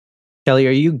Kelly,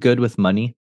 are you good with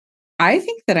money? I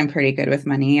think that I'm pretty good with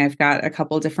money. I've got a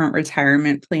couple different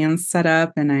retirement plans set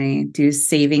up and I do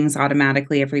savings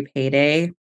automatically every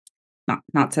payday.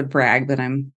 Not to brag, but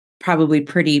I'm probably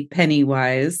pretty penny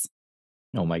wise.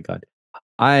 Oh my God.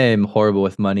 I am horrible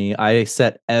with money. I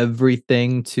set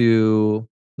everything to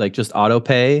like just auto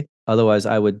pay. Otherwise,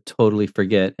 I would totally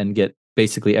forget and get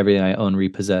basically everything I own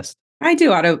repossessed. I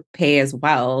do auto pay as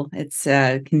well. It's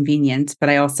convenient, but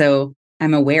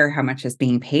I'm aware how much is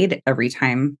being paid every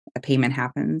time a payment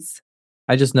happens.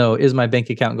 I just know, is my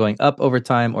bank account going up over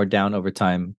time or down over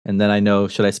time? And then I know,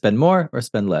 should I spend more or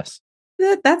spend less?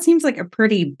 That seems like a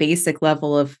pretty basic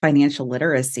level of financial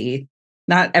literacy.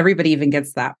 Not everybody even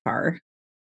gets that far.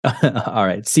 All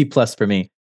right, C plus for me.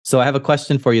 So I have a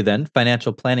question for you then,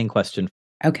 financial planning question.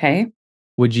 Okay.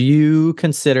 Would you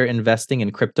consider investing in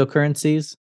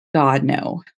cryptocurrencies? God,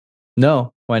 no.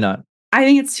 No, why not? I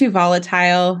think it's too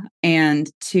volatile and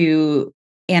too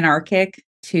anarchic,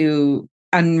 too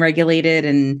unregulated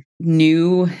and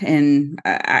new. And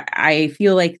I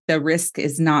feel like the risk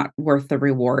is not worth the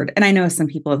reward. And I know some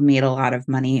people have made a lot of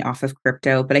money off of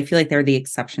crypto, but I feel like they're the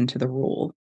exception to the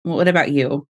rule. What about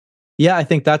you? Yeah, I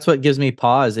think that's what gives me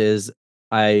pause is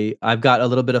I've got a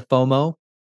little bit of FOMO,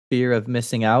 fear of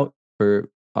missing out for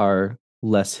our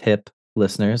less hip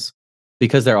listeners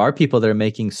because there are people that are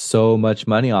making so much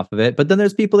money off of it, but then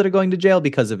there's people that are going to jail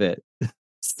because of it.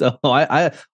 So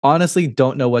I honestly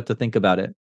don't know what to think about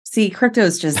it. See,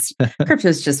 crypto's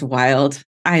just wild.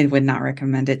 I would not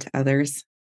recommend it to others.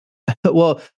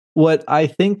 Well, what I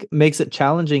think makes it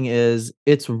challenging is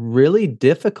it's really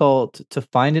difficult to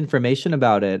find information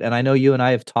about it. And I know you and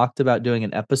I have talked about doing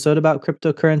an episode about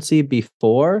cryptocurrency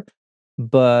before,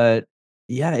 but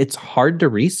yeah, it's hard to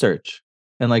research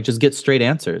and like just get straight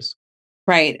answers.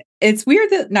 Right. It's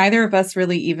weird that neither of us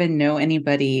really even know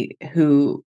anybody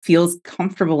who feels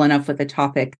comfortable enough with the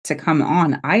topic to come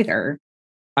on either.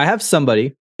 I have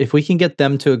somebody, if we can get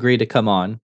them to agree to come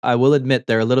on, I will admit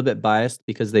they're a little bit biased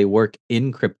because they work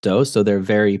in crypto, so they're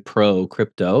very pro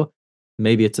crypto.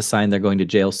 Maybe it's a sign they're going to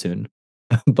jail soon.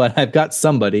 But I've got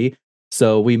somebody,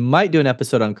 so we might do an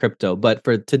episode on crypto. But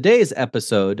for today's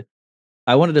episode,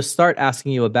 I wanted to start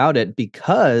asking you about it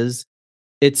because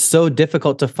it's so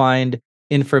difficult to find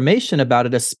information about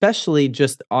it, especially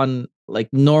just on like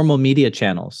normal media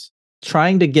channels.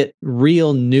 Trying to get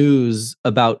real news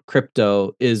about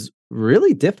crypto is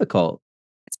really difficult.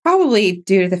 It's probably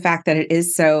due to the fact that it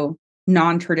is so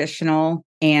non-traditional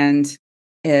and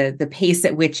the pace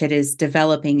at which it is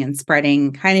developing and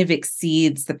spreading kind of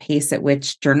exceeds the pace at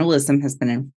which journalism has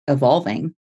been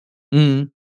evolving.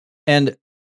 Mm. And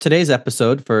today's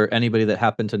episode, for anybody that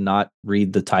happened to not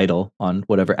read the title on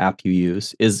whatever app you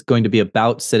use, is going to be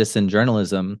about citizen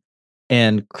journalism.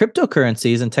 And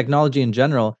cryptocurrencies and technology in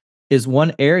general is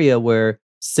one area where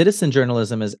citizen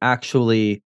journalism is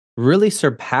actually really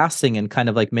surpassing and kind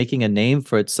of like making a name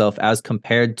for itself as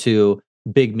compared to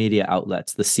big media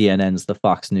outlets, the CNNs, the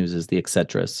Fox Newses, the et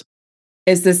ceteras.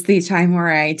 Is this the time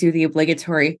where I do the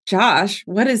obligatory, Josh,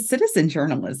 what is citizen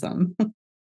journalism?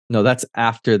 No, that's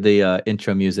after the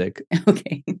intro music.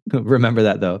 Okay. Remember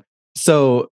that though.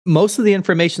 So most of the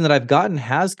information that I've gotten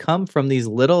has come from these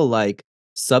little like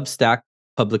Substack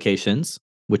publications,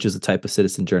 which is a type of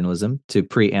citizen journalism to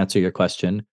pre-answer your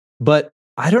question. But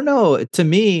I don't know. To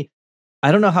me,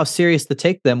 I don't know how serious to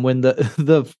take them when the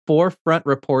the forefront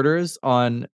reporters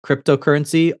on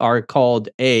cryptocurrency are called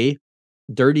A,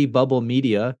 Dirty Bubble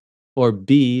Media, or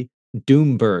B,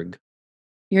 Doomberg.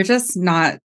 You're just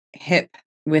not hip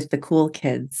with the cool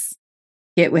kids.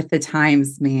 Get with the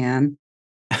times, man.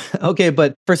 Okay,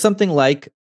 but for something like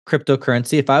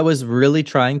cryptocurrency, if I was really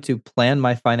trying to plan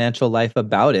my financial life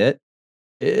about it,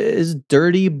 is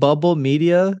Dirty Bubble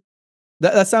Media?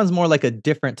 That sounds more like a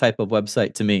different type of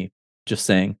website to me. Just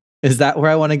saying. Is that where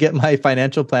I want to get my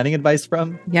financial planning advice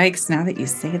from? Yikes, now that you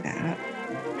say that.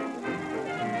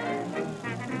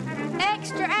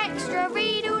 Extra, extra,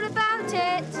 read all about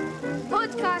it.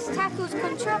 Podcast tackles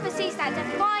controversies that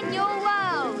define your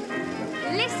world.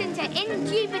 Listen to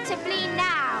Indubitably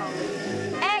now.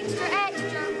 Extra,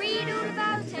 extra, read all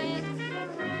about it.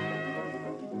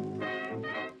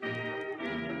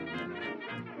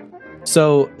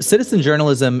 So, citizen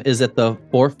journalism is at the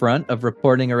forefront of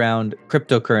reporting around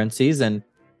cryptocurrencies and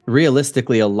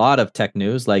realistically a lot of tech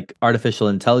news, like artificial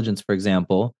intelligence, for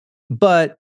example.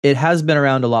 But it has been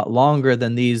around a lot longer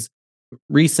than these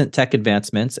recent tech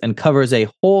advancements and covers a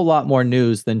whole lot more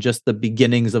news than just the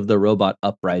beginnings of the robot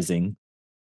uprising.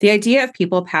 The idea of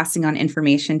people passing on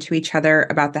information to each other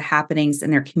about the happenings in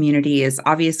their community is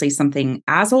obviously something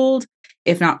as old,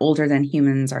 if not older than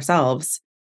humans ourselves.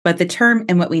 But the term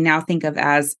and what we now think of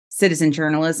as citizen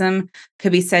journalism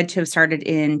could be said to have started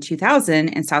in 2000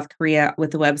 in South Korea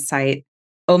with the website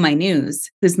Oh My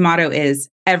News, whose motto is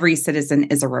 "Every citizen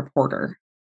is a reporter."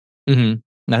 And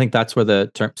I think that's where the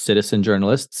term citizen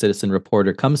journalist, citizen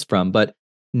reporter comes from. But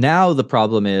now the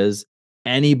problem is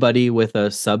anybody with a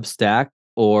Substack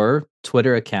or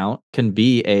Twitter account can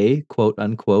be a quote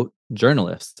unquote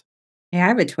journalist. Yeah, I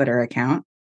have a Twitter account.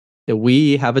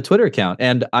 We have a Twitter account,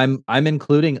 and I'm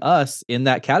including us in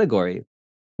that category.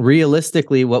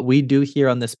 Realistically, what we do here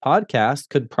on this podcast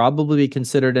could probably be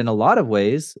considered in a lot of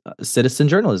ways citizen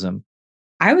journalism.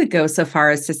 I would go so far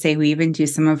as to say we even do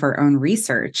some of our own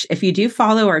research. If you do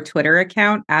follow our Twitter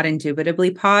account at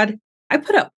IndubitablyPod, I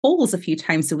put up polls a few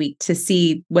times a week to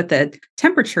see what the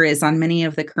temperature is on many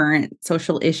of the current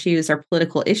social issues or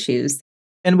political issues.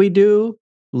 And we do,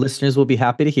 listeners will be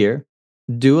happy to hear,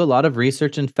 do a lot of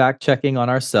research and fact checking on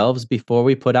ourselves before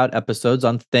we put out episodes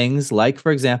on things like,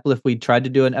 for example, if we tried to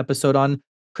do an episode on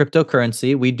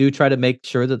cryptocurrency, we do try to make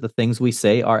sure that the things we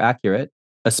say are accurate,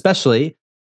 especially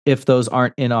if those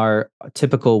aren't in our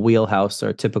typical wheelhouse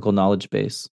or typical knowledge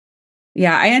base.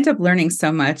 Yeah, I end up learning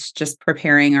so much just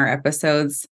preparing our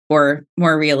episodes, or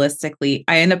more realistically,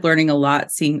 I end up learning a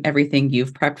lot seeing everything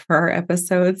you've prepped for our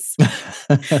episodes.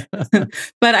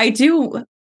 But I do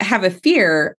have a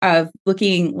fear of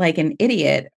looking like an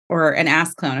idiot or an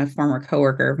ass clown. A former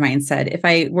coworker of mine said, if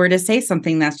I were to say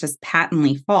something that's just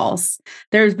patently false.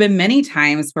 There's been many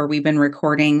times where we've been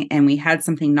recording and we had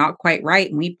something not quite right,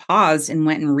 and we paused and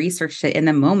went and researched it in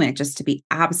the moment just to be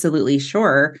absolutely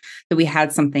sure that we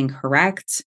had something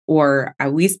correct. Or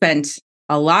we spent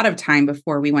a lot of time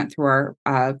before we went through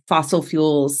our fossil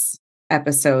fuels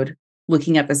episode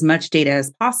looking up as much data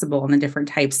as possible on the different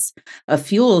types of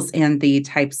fuels and the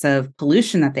types of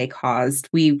pollution that they caused.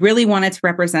 We really wanted to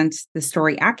represent the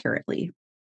story accurately.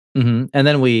 And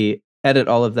then we edit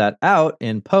all of that out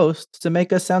in post to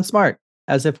make us sound smart,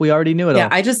 as if we already knew it all. Yeah,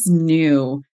 I just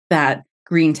knew that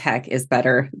green tech is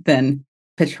better than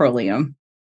petroleum.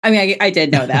 I mean, I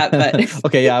did know that, but...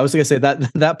 Okay, yeah, I was going to say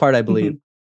that part I believe.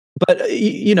 But,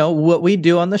 what we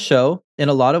do on the show, in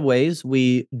a lot of ways,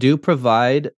 we do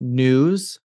provide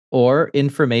news or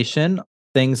information.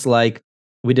 Things like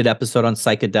we did an episode on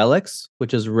psychedelics,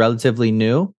 which is relatively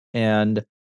new. And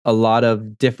a lot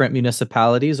of different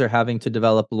municipalities are having to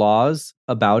develop laws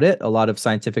about it. A lot of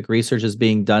scientific research is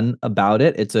being done about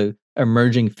it. It's an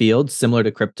emerging field similar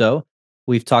to crypto.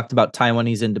 We've talked about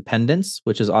Taiwanese independence,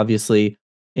 which is obviously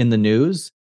in the news.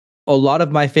 A lot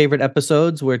of my favorite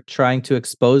episodes, we're trying to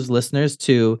expose listeners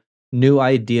to new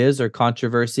ideas or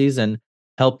controversies and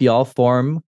help y'all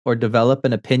form or develop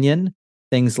an opinion.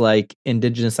 Things like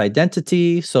indigenous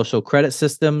identity, social credit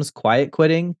systems, quiet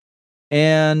quitting.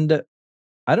 And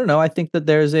I don't know, I think that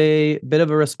there's a bit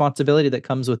of a responsibility that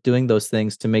comes with doing those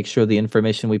things to make sure the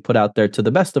information we put out there to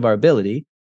the best of our ability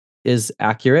is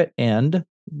accurate and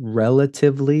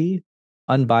relatively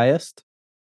unbiased.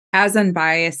 As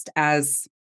unbiased as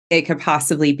it could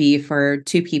possibly be for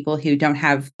two people who don't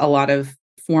have a lot of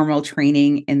formal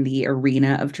training in the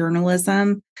arena of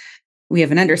journalism. We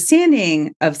have an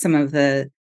understanding of some of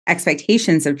the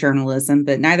expectations of journalism,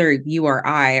 but neither you or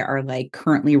I are like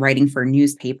currently writing for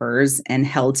newspapers and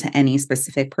held to any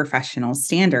specific professional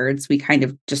standards. We kind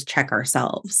of just check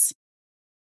ourselves.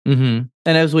 And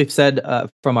as we've said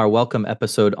from our welcome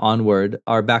episode onward,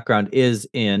 our background is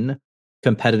in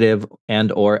competitive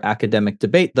and or academic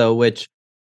debate, though, which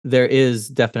there is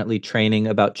definitely training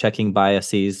about checking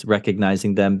biases,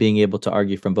 recognizing them, being able to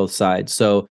argue from both sides.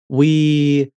 So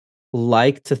we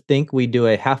like to think we do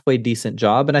a halfway decent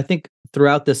job. And I think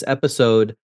throughout this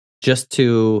episode, just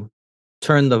to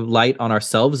turn the light on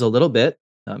ourselves a little bit,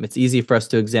 it's easy for us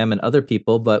to examine other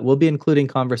people, but we'll be including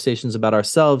conversations about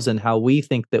ourselves and how we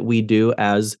think that we do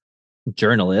as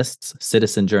journalists,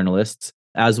 citizen journalists,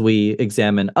 as we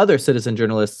examine other citizen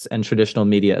journalists and traditional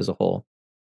media as a whole.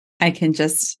 I can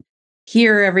just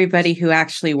hear everybody who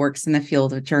actually works in the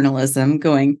field of journalism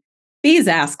going, these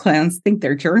ass clowns think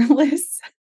they're journalists.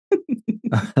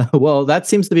 Well, that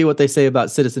seems to be what they say about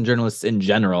citizen journalists in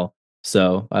general.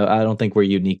 So I don't think we're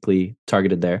uniquely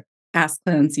targeted there. Ass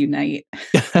clowns unite.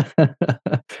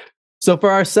 So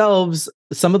for ourselves,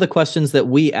 some of the questions that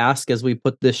we ask as we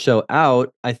put this show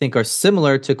out, I think are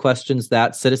similar to questions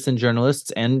that citizen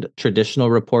journalists and traditional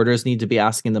reporters need to be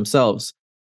asking themselves.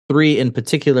 3 in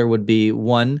particular would be: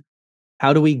 1,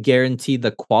 how do we guarantee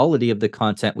the quality of the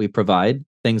content we provide?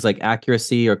 Things like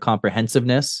accuracy or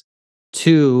comprehensiveness.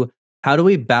 2, how do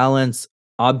we balance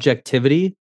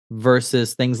objectivity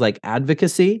versus things like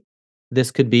advocacy? This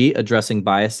could be addressing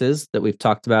biases that we've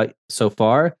talked about so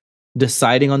far.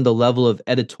 deciding on the level of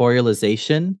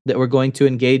editorialization that we're going to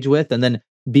engage with, and then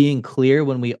being clear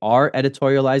when we are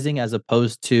editorializing as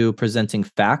opposed to presenting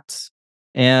facts,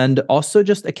 and also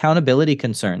just accountability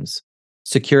concerns,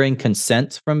 securing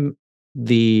consent from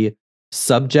the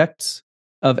subjects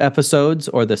of episodes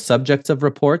or the subjects of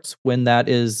reports when that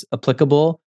is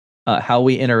applicable, how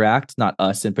we interact, not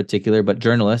us in particular, but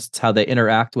journalists, how they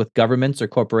interact with governments or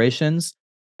corporations.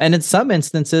 And in some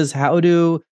instances, how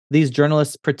do these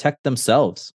journalists protect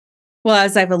themselves? Well,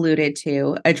 as I've alluded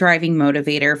to, a driving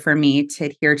motivator for me to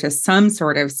adhere to some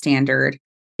sort of standard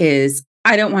is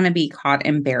I don't want to be caught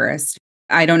embarrassed.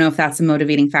 I don't know if that's a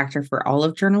motivating factor for all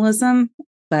of journalism,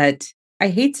 but I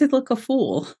hate to look a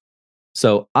fool.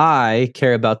 So I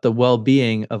care about the well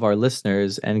being of our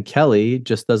listeners, and Kelly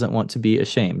just doesn't want to be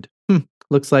ashamed.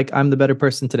 Looks like I'm the better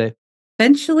person today.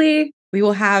 Eventually, we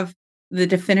will have the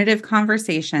definitive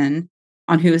conversation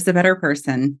on who is the better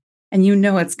person. And you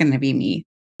know it's going to be me.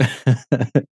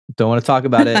 Don't want to talk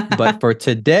about it, but for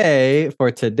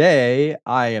today,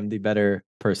 I am the better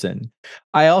person.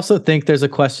 I also think there's a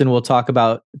question we'll talk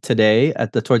about today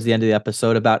towards the end of the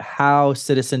episode about how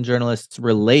citizen journalists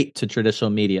relate to traditional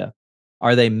media.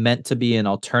 Are they meant to be an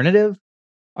alternative?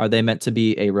 Are they meant to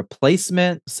be a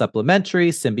replacement,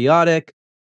 supplementary, symbiotic?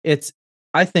 It's,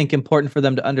 I think, important for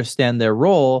them to understand their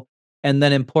role, and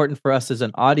then important for us as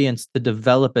an audience to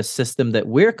develop a system that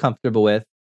we're comfortable with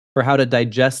for how to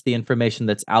digest the information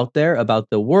that's out there about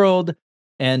the world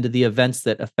and the events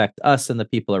that affect us and the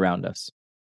people around us.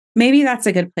 Maybe that's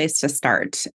a good place to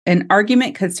start. An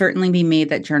argument could certainly be made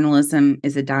that journalism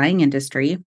is a dying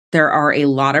industry. There are a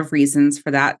lot of reasons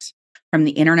for that, from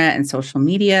the internet and social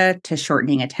media to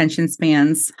shortening attention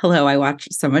spans. Hello, I watch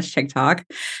so much TikTok,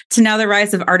 to now the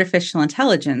rise of artificial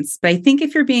intelligence. But I think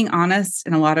if you're being honest,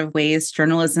 in a lot of ways,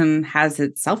 journalism has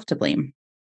itself to blame.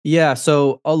 Yeah,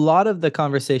 so a lot of the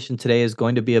conversation today is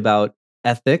going to be about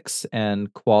ethics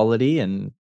and quality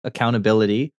and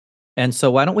accountability. And so,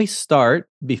 why don't we start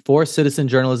before citizen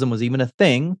journalism was even a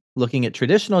thing, looking at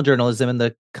traditional journalism and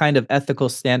the kind of ethical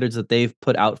standards that they've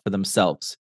put out for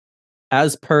themselves.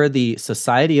 As per the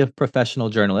Society of Professional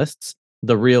Journalists,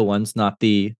 the real ones, not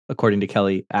the, according to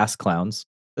Kelly, ass clowns,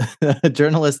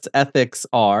 journalists' ethics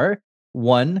are: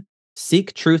 1,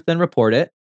 seek truth and report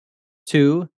it;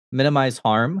 2, minimize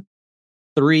harm;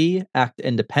 3, act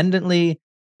independently;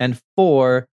 and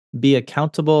 4, be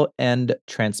accountable and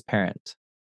transparent.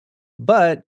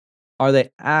 But are they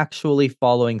actually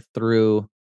following through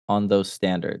on those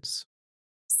standards?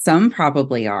 Some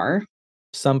probably are.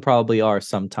 Some probably are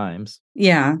sometimes.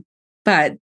 Yeah,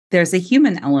 but there's a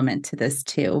human element to this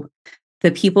too.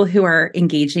 The people who are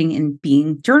engaging in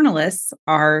being journalists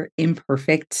are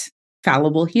imperfect,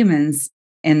 fallible humans.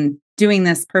 And doing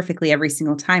this perfectly every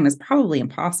single time is probably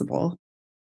impossible.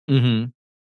 Hmm.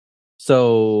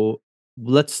 So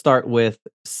let's start with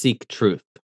seek truth.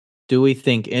 Do we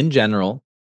think in general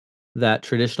that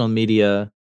traditional media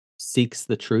seeks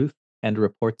the truth and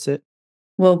reports it?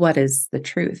 Well, what is the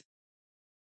truth?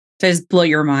 Does blow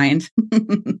your mind?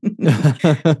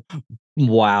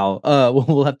 Wow.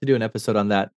 We'll have to do an episode on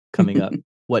that coming up.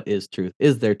 What is truth?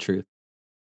 Is there truth?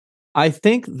 I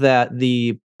think that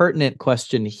the pertinent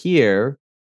question here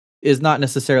is not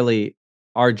necessarily,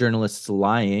 are journalists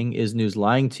lying? Is news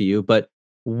lying to you? But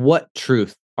what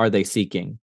truth are they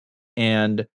seeking?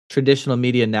 And traditional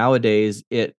media nowadays,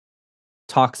 it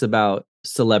talks about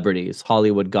celebrities,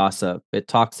 Hollywood gossip. It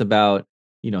talks about,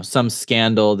 some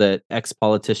scandal that X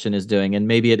politician is doing, and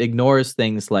maybe it ignores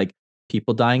things like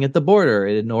people dying at the border.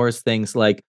 It ignores things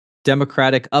like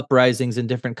democratic uprisings in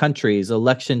different countries,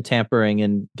 election tampering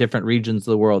in different regions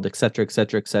of the world, et cetera, et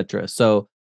cetera, et cetera. So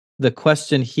the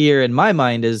question here in my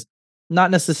mind is not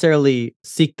necessarily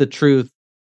seek the truth,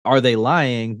 are they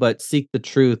lying, but seek the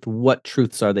truth, what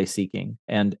truths are they seeking?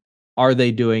 And are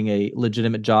they doing a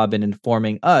legitimate job in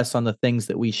informing us on the things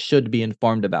that we should be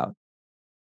informed about?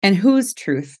 And whose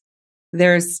truth?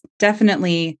 There's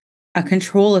definitely a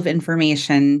control of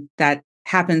information that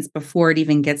happens before it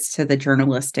even gets to the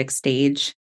journalistic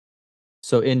stage.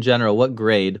 So in general, what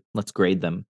grade? Let's grade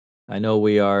them. I know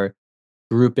we are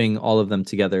grouping all of them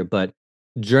together, but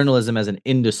journalism as an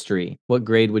industry, what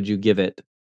grade would you give it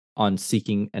on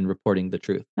seeking and reporting the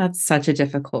truth? That's such a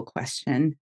difficult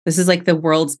question. This is like the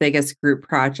world's biggest group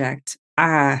project.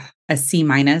 A C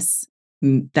minus.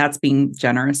 That's being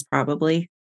generous, probably.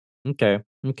 Okay.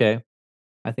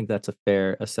 I think that's a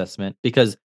fair assessment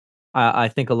because I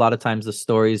think a lot of times the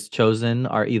stories chosen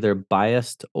are either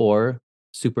biased or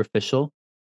superficial,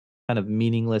 kind of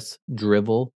meaningless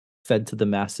drivel fed to the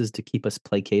masses to keep us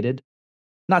placated.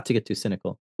 Not to get too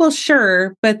cynical. Well,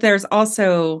 sure, but there's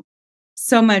also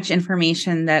so much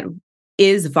information that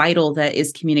is vital that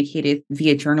is communicated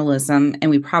via journalism,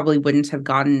 and we probably wouldn't have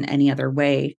gotten any other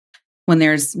way. When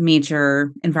there's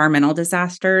major environmental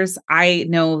disasters, I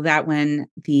know that when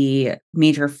the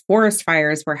major forest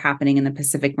fires were happening in the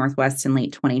Pacific Northwest in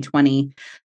late 2020,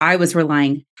 I was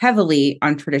relying heavily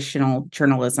on traditional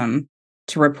journalism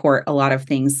to report a lot of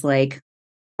things like,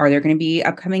 are there going to be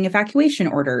upcoming evacuation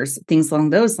orders, things along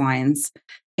those lines.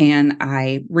 And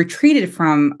I retreated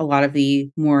from a lot of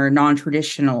the more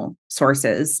non-traditional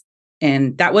sources.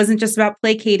 And that wasn't just about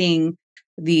placating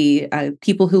the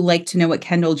people who like to know what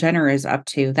Kendall Jenner is up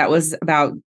to. That was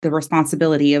about the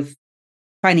responsibility of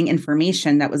finding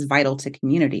information that was vital to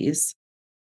communities.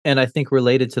 And I think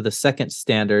related to the second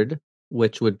standard,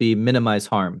 which would be minimize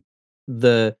harm.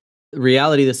 The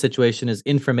reality of the situation is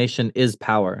information is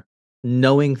power.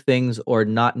 Knowing things or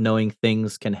not knowing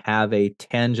things can have a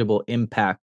tangible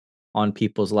impact on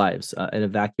people's lives. An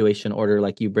evacuation order,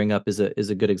 like you bring up, is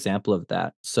a good example of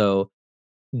that. So,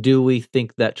 do we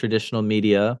think that traditional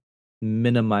media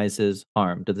minimizes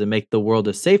harm? Does it make the world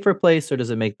a safer place, or does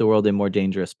it make the world a more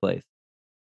dangerous place?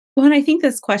 Well, and I think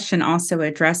this question also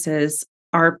addresses,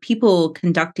 are people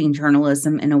conducting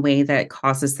journalism in a way that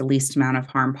causes the least amount of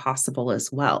harm possible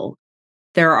as well?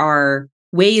 There are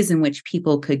ways in which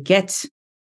people could get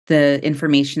the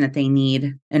information that they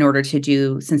need in order to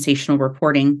do sensational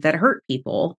reporting that hurt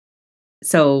people.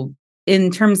 So,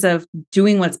 in terms of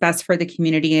doing what's best for the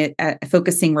community,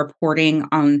 focusing reporting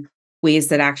on ways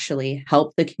that actually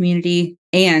help the community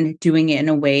and doing it in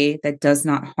a way that does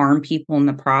not harm people in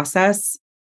the process,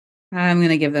 I'm going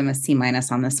to give them a C-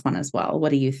 on this one as well.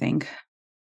 What do you think?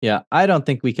 Yeah, I don't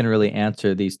think we can really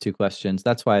answer these two questions.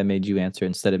 That's why I made you answer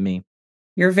instead of me.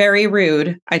 You're very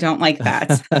rude. I don't like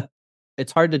that.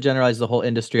 It's hard to generalize the whole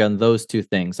industry on those two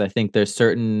things. I think there's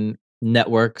certain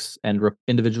networks and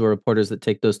individual reporters that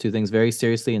take those two things very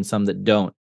seriously and some that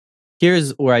don't.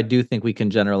 Here's where I do think we can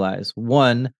generalize.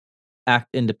 One, act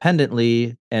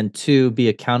independently, and two, be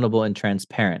accountable and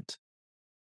transparent.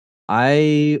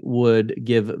 I would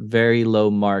give very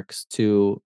low marks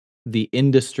to the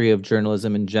industry of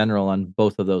journalism in general on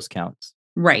both of those counts.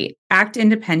 Right. Act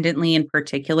independently in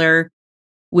particular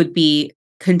would be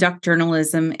conduct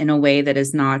journalism in a way that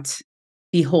is not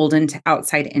beholden to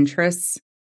outside interests,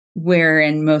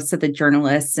 wherein most of the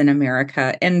journalists in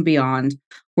America and beyond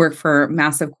work for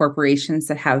massive corporations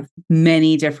that have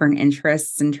many different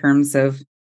interests in terms of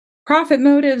profit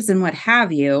motives and what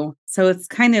have you. So it's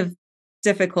kind of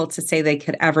difficult to say they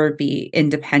could ever be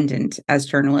independent as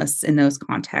journalists in those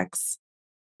contexts.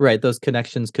 Right, those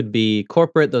connections could be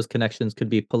corporate, those connections could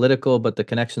be political, but the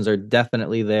connections are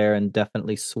definitely there and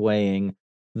definitely swaying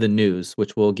the news,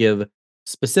 which we'll give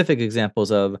specific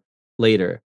examples of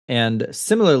later. And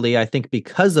similarly, I think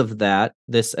because of that,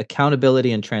 this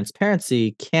accountability and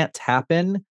transparency can't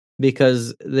happen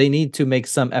because they need to make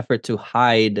some effort to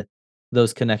hide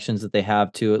those connections that they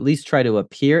have to at least try to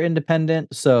appear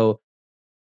independent. So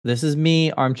this is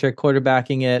me armchair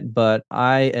quarterbacking it, but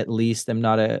I at least am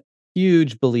not a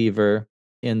huge believer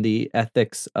in the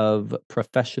ethics of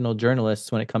professional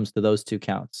journalists when it comes to those two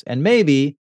counts. And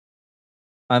maybe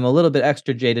I'm a little bit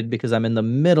extra jaded because I'm in the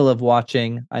middle of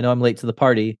watching, I know I'm late to the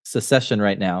party, Succession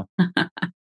right now.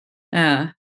 uh,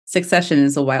 Succession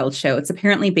is a wild show. It's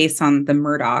apparently based on the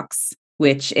Murdochs,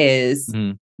 which is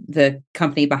the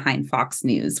company behind Fox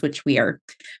News, which we are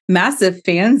massive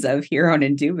fans of here on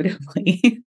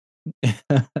Indubitably.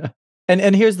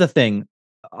 And here's the thing.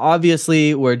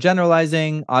 Obviously, we're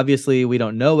generalizing. Obviously, we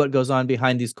don't know what goes on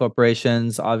behind these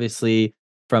corporations. Obviously,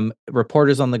 from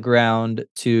reporters on the ground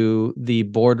to the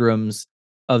boardrooms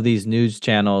of these news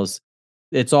channels,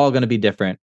 it's all going to be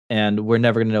different. And we're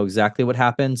never going to know exactly what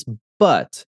happens.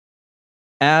 But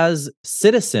as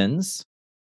citizens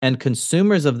and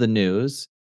consumers of the news,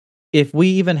 if we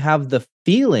even have the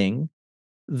feeling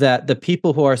that the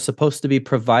people who are supposed to be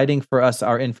providing for us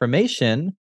our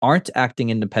information aren't acting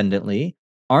independently,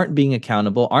 aren't being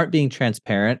accountable, aren't being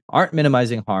transparent, aren't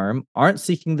minimizing harm, aren't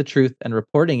seeking the truth and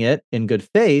reporting it in good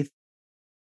faith,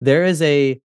 there is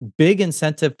a big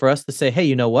incentive for us to say, hey,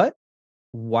 you know what?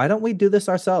 Why don't we do this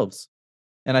ourselves?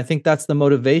 And I think that's the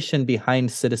motivation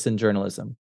behind citizen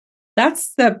journalism.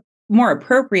 That's the more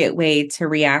appropriate way to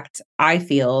react, I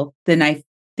feel, than I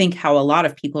think how a lot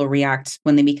of people react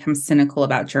when they become cynical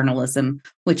about journalism,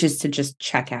 which is to just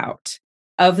check out.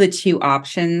 Of the two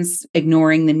options,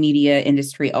 ignoring the media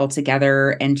industry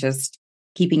altogether and just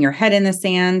keeping your head in the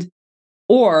sand,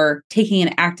 or taking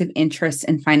an active interest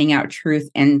in finding out truth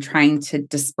and trying to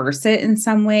disperse it in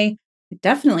some way, I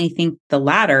definitely think the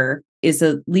latter is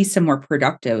at least a more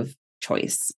productive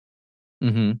choice.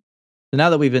 Mm-hmm. So now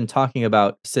that we've been talking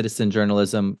about citizen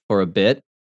journalism for a bit,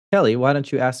 Kelly, why don't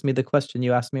you ask me the question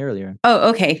you asked me earlier? Oh,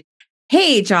 okay.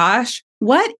 Hey, Josh,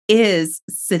 what is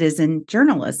citizen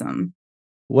journalism?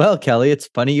 Well, Kelly, it's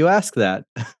funny you ask that.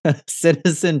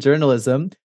 Citizen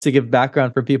journalism, to give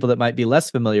background for people that might be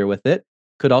less familiar with it,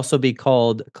 could also be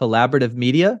called collaborative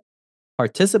media,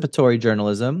 participatory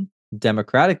journalism,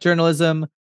 democratic journalism,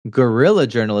 guerrilla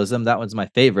journalism. That one's my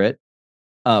favorite.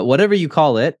 Whatever you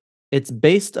call it, it's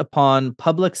based upon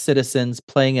public citizens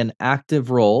playing an active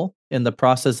role in the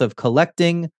process of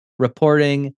collecting,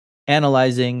 reporting,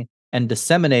 analyzing, and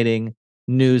disseminating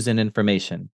news and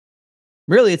information.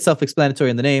 Really, it's self-explanatory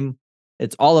in the name.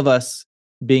 It's all of us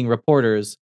being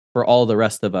reporters for all the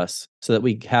rest of us so that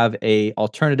we have a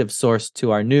alternative source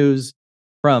to our news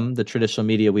from the traditional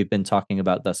media we've been talking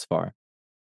about thus far.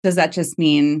 Does that just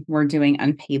mean we're doing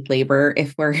unpaid labor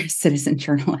if we're citizen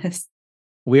journalists?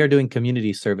 We are doing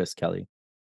community service, Kelly.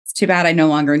 It's too bad I no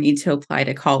longer need to apply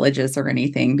to colleges or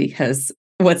anything, because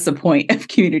what's the point of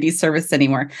community service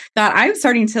anymore? God, I'm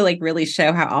starting to really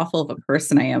show how awful of a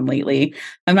person I am lately.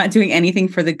 I'm not doing anything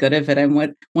for the good of it. I'm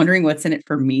wondering what's in it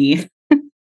for me.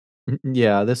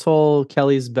 Yeah, this whole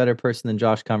Kelly's better person than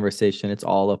Josh conversation, it's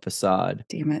all a facade.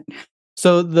 Damn it.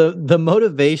 So the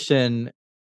motivation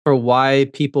for why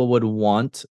people would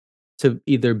want to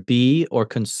either be or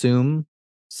consume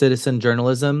citizen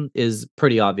journalism is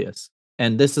pretty obvious.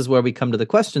 And this is where we come to the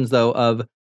questions, though, of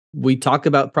we talk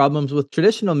about problems with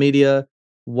traditional media.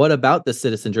 What about the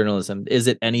citizen journalism? Is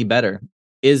it any better?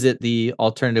 Is it the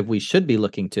alternative we should be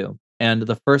looking to? And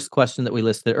the first question that we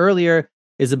listed earlier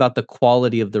is about the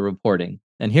quality of the reporting.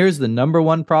 And here's the number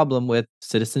one problem with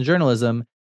citizen journalism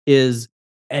is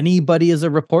anybody is a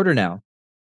reporter now.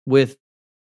 With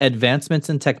advancements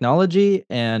in technology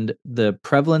and the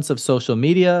prevalence of social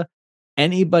media,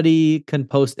 anybody can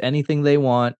post anything they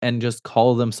want and just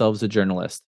call themselves a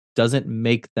journalist. Doesn't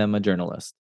make them a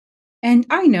journalist. And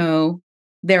I know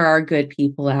there are good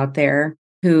people out there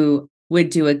who would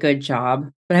do a good job,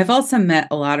 but I've also met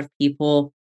a lot of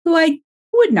people who I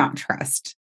would not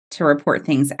trust to report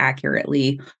things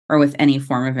accurately or with any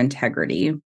form of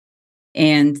integrity.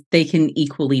 And they can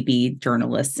equally be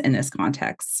journalists in this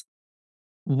context.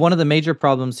 One of the major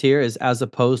problems here is, as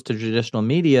opposed to traditional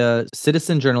media,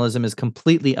 citizen journalism is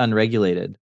completely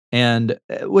unregulated, and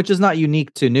which is not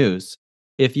unique to news.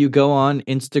 If you go on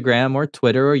Instagram or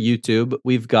Twitter or YouTube,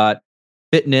 we've got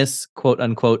fitness, quote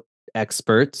unquote,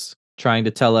 experts trying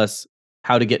to tell us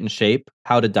how to get in shape,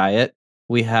 how to diet.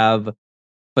 We have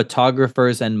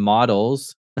photographers and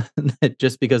models that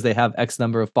just because they have X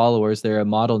number of followers, they're a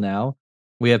model now.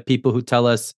 We have people who tell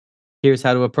us, here's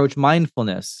how to approach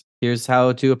mindfulness. Here's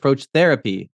how to approach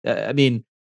therapy. I mean,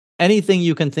 anything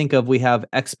you can think of, we have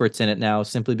experts in it now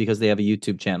simply because they have a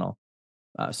YouTube channel.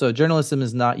 So journalism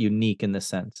is not unique in this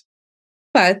sense.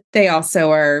 But they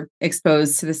also are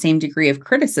exposed to the same degree of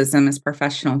criticism as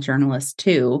professional journalists,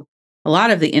 too. A lot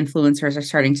of the influencers are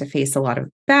starting to face a lot of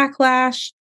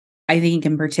backlash. I think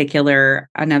in particular,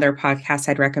 another podcast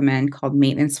I'd recommend called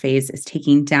Maintenance Phase is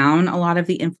taking down a lot of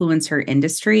the influencer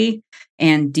industry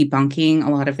and debunking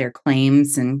a lot of their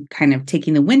claims and kind of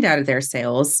taking the wind out of their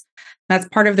sails. That's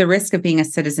part of the risk of being a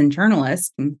citizen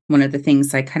journalist. And one of the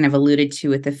things I kind of alluded to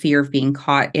with the fear of being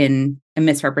caught in a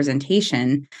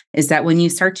misrepresentation is that when you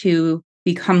start to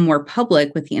become more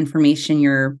public with the information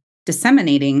you're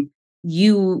disseminating,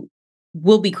 you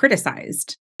will be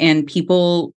criticized and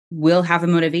people will have a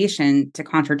motivation to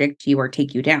contradict you or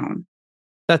take you down.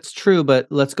 That's true, but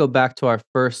let's go back to our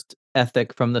first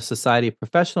ethic from the Society of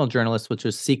Professional Journalists, which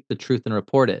was seek the truth and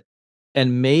report it.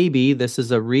 And maybe this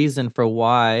is a reason for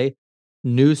why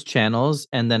news channels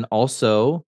and then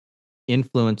also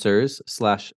influencers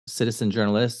 / citizen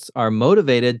journalists are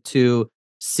motivated to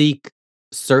seek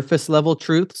surface level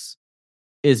truths,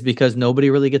 is because nobody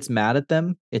really gets mad at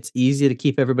them. It's easy to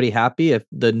keep everybody happy. If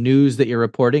the news that you're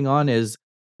reporting on is,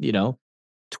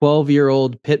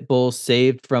 12-year-old pit bull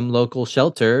saved from local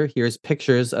shelter, here's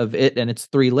pictures of it and its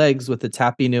 3 legs with its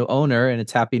happy new owner and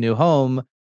its happy new home.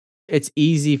 It's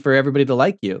easy for everybody to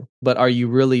like you, but are you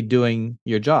really doing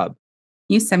your job?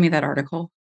 You send me that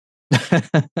article.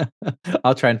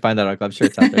 I'll try and find that article. I'm sure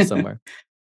it's out there somewhere.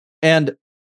 And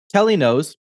Kelly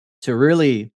knows, to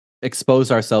really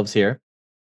expose ourselves here,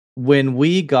 when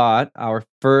we got our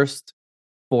first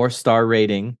 4-star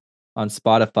rating on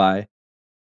Spotify,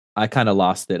 I kind of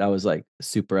lost it. I was like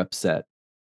super upset.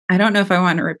 I don't know if I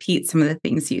want to repeat some of the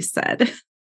things you said.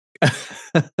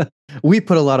 We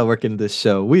put a lot of work into this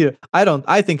show.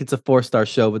 I think it's a 4-star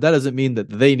show, but that doesn't mean that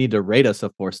they need to rate us a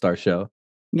 4-star show.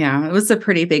 Yeah, it was a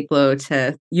pretty big blow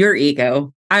to your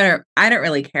ego. I don't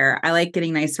really care. I like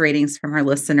getting nice ratings from our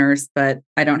listeners, but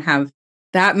I don't have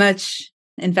that much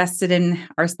invested in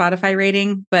our Spotify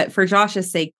rating. But for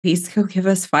Josh's sake, please go give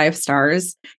us 5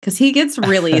 stars because he gets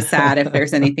really sad if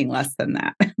there's anything less than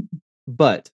that.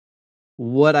 But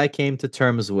what I came to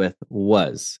terms with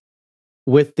was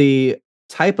with the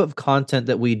type of content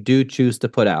that we do choose to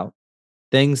put out,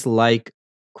 things like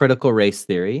critical race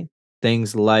theory,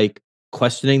 things like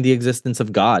questioning the existence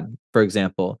of God, for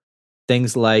example,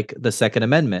 things like the Second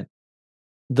Amendment.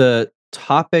 The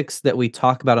topics that we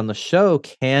talk about on the show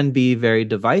can be very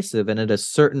divisive. And at a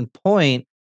certain point,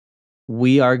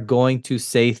 we are going to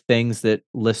say things that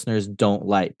listeners don't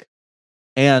like.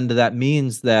 And that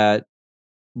means that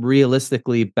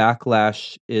realistically,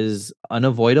 backlash is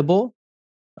unavoidable.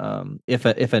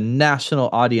 If a national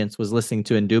audience was listening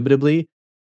to Indubitably,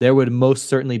 there would most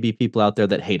certainly be people out there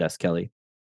that hate us, Kelly.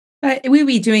 But we'd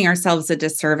be doing ourselves a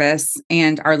disservice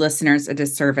and our listeners a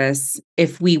disservice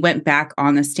if we went back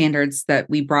on the standards that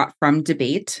we brought from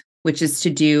debate, which is to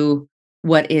do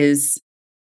what is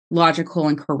logical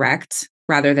and correct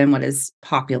rather than what is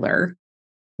popular,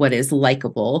 what is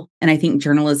likable. And I think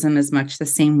journalism is much the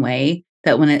same way,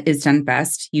 that when it is done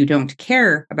best, you don't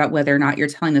care about whether or not you're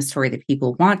telling the story that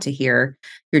people want to hear.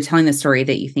 You're telling the story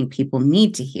that you think people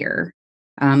need to hear.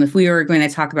 If we were going to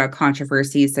talk about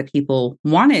controversies that people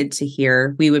wanted to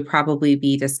hear, we would probably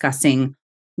be discussing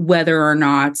whether or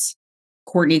not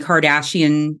Kourtney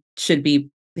Kardashian should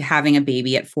be having a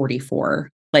baby at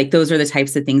 44. Like, those are the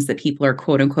types of things that people are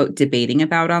quote unquote debating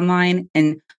about online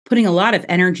and putting a lot of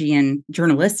energy in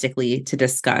journalistically to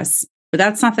discuss. But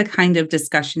that's not the kind of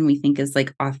discussion we think is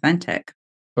like authentic.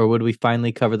 Or would we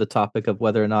finally cover the topic of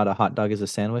whether or not a hot dog is a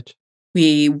sandwich?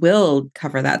 We will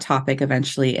cover that topic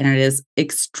eventually, and it is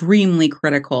extremely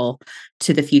critical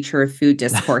to the future of food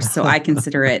discourse. So I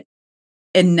consider it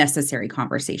a necessary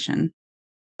conversation.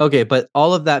 Okay, but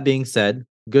all of that being said,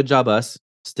 good job us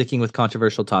sticking with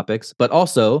controversial topics. But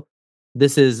also,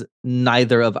 this is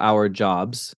neither of our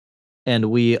jobs,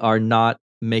 and we are not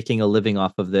making a living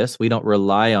off of this. We don't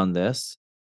rely on this.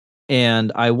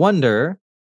 And I wonder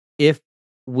if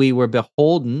we were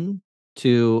beholden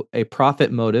to a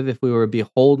profit motive, if we were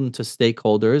beholden to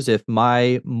stakeholders, if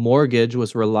my mortgage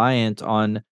was reliant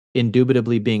on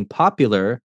Indubitably being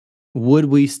popular, would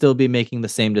we still be making the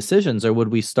same decisions, or would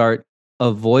we start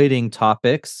avoiding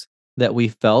topics that we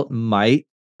felt might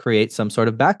create some sort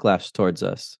of backlash towards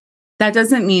us? That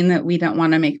doesn't mean that we don't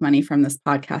want to make money from this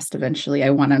podcast eventually. I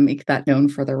want to make that known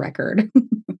for the record.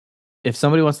 If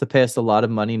somebody wants to pay us a lot of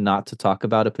money not to talk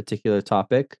about a particular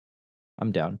topic,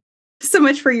 I'm down. So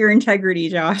much for your integrity,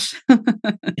 Josh.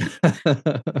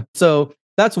 So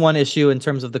that's one issue in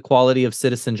terms of the quality of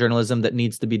citizen journalism that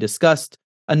needs to be discussed.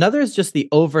 Another is just the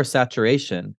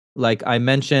oversaturation. Like I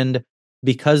mentioned,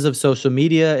 because of social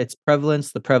media, its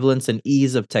prevalence, the prevalence and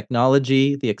ease of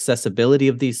technology, the accessibility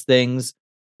of these things,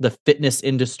 the fitness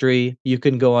industry. You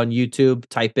can go on YouTube,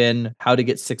 type in how to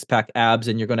get 6-pack abs,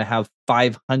 and you're going to have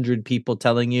 500 people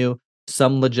telling you,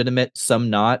 some legitimate, some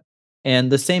not.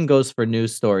 And the same goes for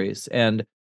news stories. And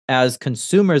as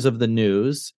consumers of the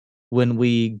news, when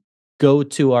we go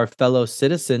to our fellow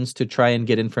citizens to try and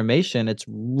get information, it's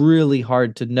really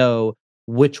hard to know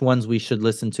which ones we should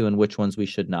listen to and which ones we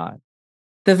should not.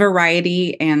 The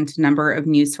variety and number of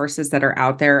news sources that are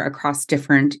out there across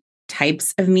different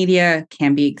types of media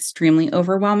can be extremely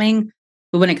overwhelming.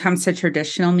 But when it comes to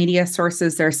traditional media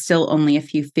sources, there are still only a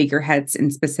few figureheads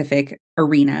in specific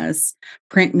arenas.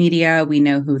 Print media, we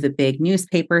know who the big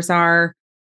newspapers are.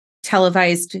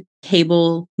 Televised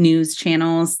cable news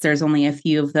channels, there's only a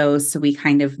few of those. So we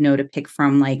kind of know to pick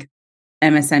from, like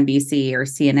MSNBC or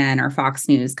CNN or Fox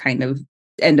News, kind of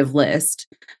end of list.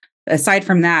 Aside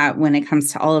from that, when it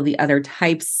comes to all of the other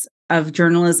types of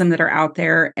journalism that are out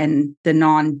there and the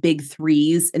non-big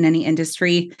threes in any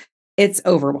industry, it's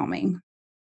overwhelming.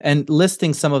 And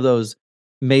listing some of those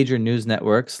major news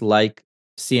networks like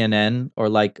CNN or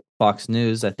like Fox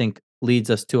News, I think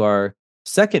leads us to our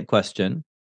second question,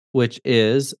 which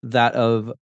is that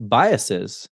of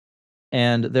biases.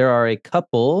 And there are a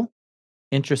couple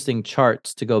interesting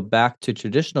charts to go back to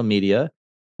traditional media.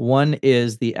 One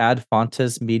is the Ad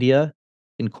Fontes Media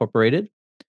Incorporated,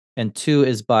 and two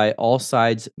is by All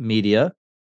Sides Media.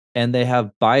 And they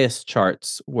have bias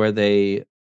charts where they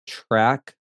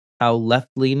track how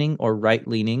left-leaning or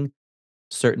right-leaning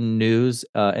certain news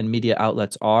and media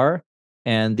outlets are.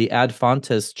 And the Ad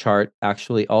Fontes chart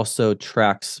actually also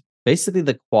tracks basically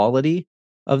the quality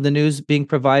of the news being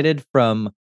provided, from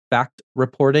fact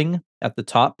reporting at the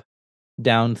top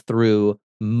down through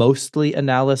mostly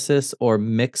analysis or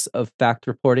mix of fact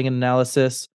reporting and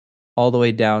analysis, all the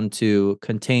way down to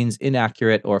contains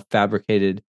inaccurate or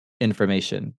fabricated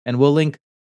information. And we'll link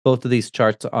both of these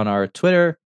charts on our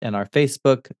Twitter and our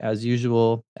Facebook, as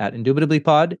usual, at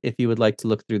IndubitablyPod, if you would like to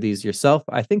look through these yourself.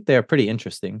 I think they're pretty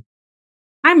interesting.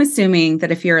 I'm assuming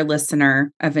that if you're a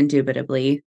listener of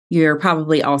Indubitably, you're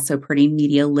probably also pretty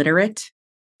media literate.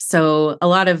 So a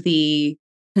lot of the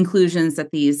conclusions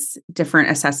that these different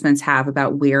assessments have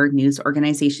about where news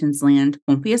organizations land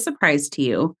won't be a surprise to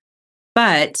you.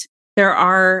 But there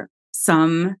are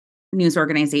some news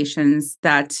organizations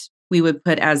that we would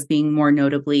put as being more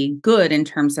notably good in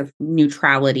terms of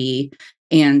neutrality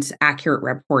and accurate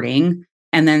reporting,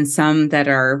 and then some that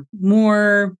are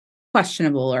more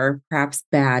questionable or perhaps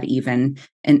bad even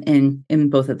in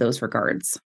both of those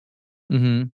regards.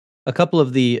 Mm-hmm. A couple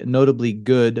of the notably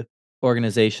good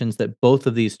organizations that both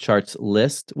of these charts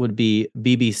list would be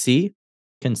BBC,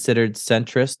 considered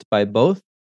centrist by both,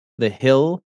 The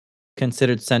Hill,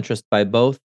 considered centrist by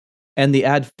both, and the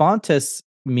Ad Fontes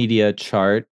media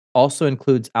chart also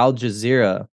includes Al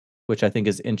Jazeera, which I think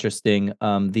is interesting.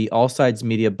 The All Sides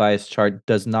media bias chart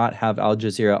does not have Al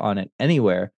Jazeera on it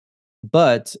anywhere,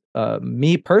 but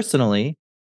me personally,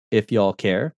 if y'all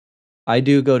care, I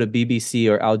do go to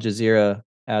BBC or Al Jazeera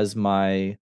as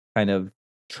my kind of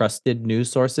trusted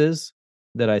news sources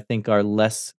that I think are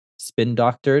less spin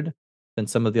doctored than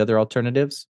some of the other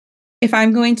alternatives. If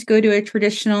I'm going to go to a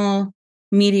traditional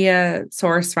media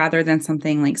source rather than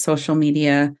something like social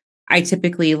media, I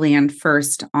typically land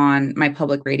first on my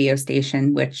public radio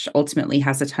station, which ultimately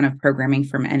has a ton of programming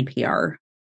from NPR.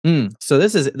 So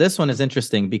this one is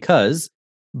interesting because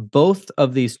both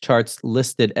of these charts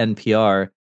listed NPR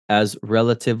as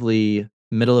relatively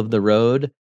middle of the road,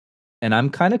 and I'm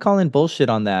kind of calling bullshit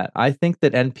on that. I think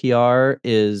that NPR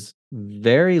is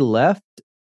very left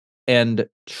and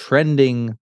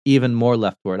trending even more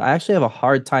leftward. I actually have a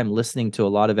hard time listening to a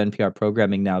lot of NPR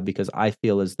programming now because I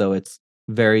feel as though it's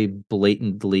very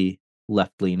blatantly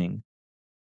left-leaning.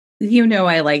 You know,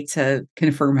 I like to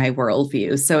confirm my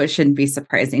worldview, so it shouldn't be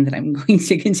surprising that I'm going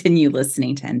to continue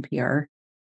listening to NPR.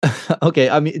 Okay,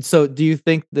 I mean, so do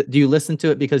you listen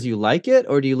to it because you like it,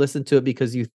 or do you listen to it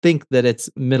because you think that it's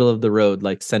middle of the road,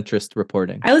 like centrist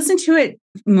reporting? I listen to it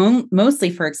mostly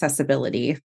for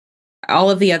accessibility. All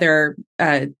of the other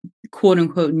quote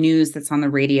unquote news that's on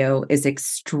the radio is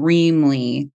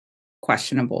extremely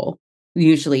questionable,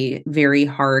 usually very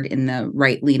hard in the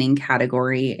right leaning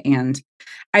category. And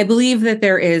I believe that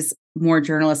there is more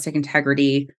journalistic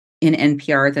integrity in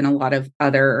NPR than a lot of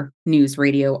other news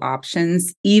radio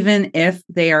options, even if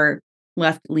they are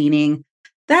left leaning.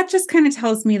 That just kind of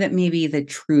tells me that maybe the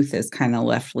truth is kind of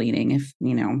left leaning, if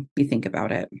you think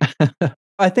about it.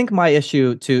 I think my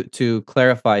issue, to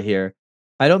clarify here,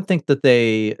 I don't think that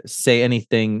they say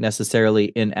anything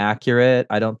necessarily inaccurate.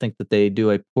 I don't think that they do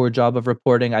a poor job of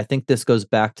reporting. I think this goes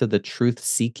back to the truth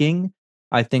seeking.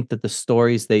 I think that the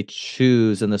stories they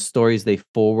choose and the stories they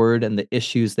forward and the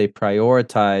issues they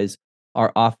prioritize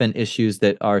are often issues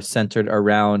that are centered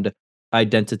around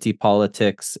identity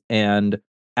politics and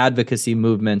advocacy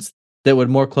movements that would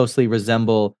more closely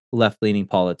resemble left-leaning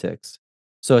politics.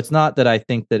 So it's not that I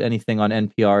think that anything on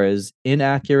NPR is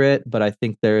inaccurate, but I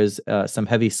think there is some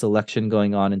heavy selection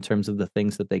going on in terms of the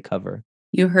things that they cover.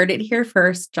 You heard it here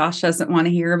first. Josh doesn't want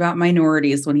to hear about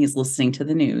minorities when he's listening to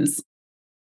the news.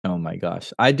 Oh my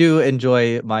gosh. I do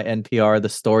enjoy my NPR, the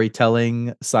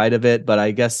storytelling side of it, but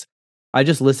I guess I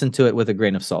just listen to it with a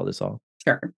grain of salt is all.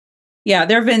 Sure. Yeah,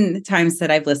 there have been times that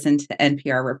I've listened to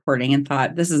NPR reporting and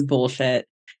thought, this is bullshit.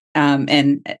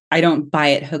 And I don't buy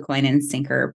it hook, line, and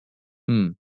sinker.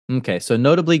 Okay, so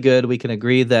notably good. We can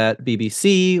agree that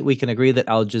BBC, we can agree that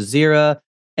Al Jazeera.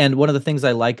 And one of the things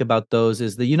I like about those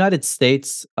is the United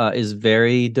States is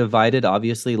very divided,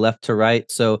 obviously left to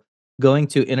right. So going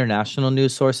to international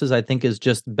news sources, I think, is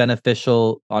just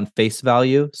beneficial on face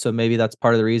value. So maybe that's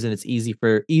part of the reason it's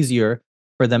easier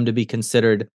for them to be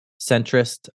considered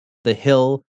centrist. The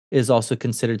Hill is also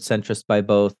considered centrist by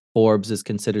both. Forbes is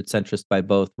considered centrist by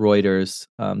both. Reuters,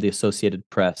 the Associated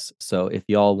Press. So if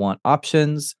y'all want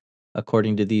options,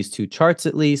 according to these two charts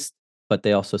at least, but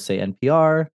they also say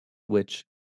NPR, which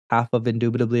half of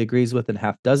Indubitably agrees with and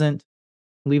half doesn't,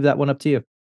 leave that one up to you.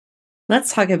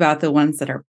 Let's talk about the ones that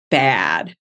are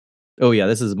bad. Oh yeah,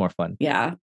 this is more fun.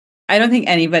 Yeah. I don't think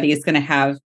anybody is going to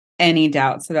have any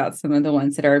doubts about some of the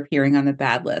ones that are appearing on the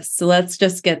bad list. So let's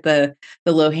just get the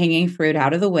low-hanging fruit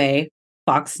out of the way.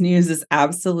 Fox News is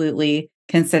absolutely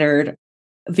considered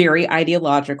very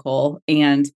ideological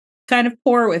and kind of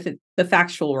poor with the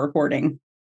factual reporting.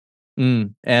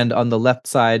 And on the left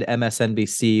side,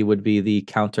 MSNBC would be the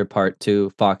counterpart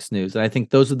to Fox News. And I think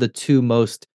those are the two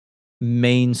most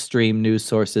mainstream news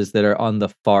sources that are on the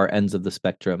far ends of the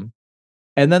spectrum.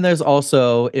 And then there's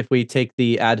also, if we take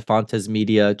the Ad Fontes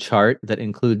Media chart that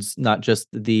includes not just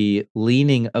the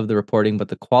leaning of the reporting, but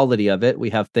the quality of it, we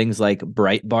have things like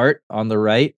Breitbart on the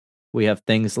right. We have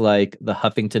things like the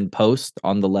Huffington Post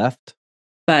on the left.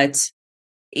 But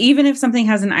even if something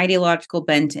has an ideological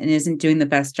bent and isn't doing the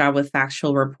best job with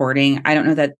factual reporting, I don't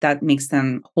know that that makes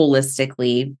them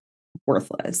holistically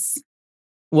worthless.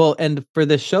 Well, and for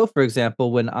this show, for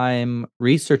example, when I'm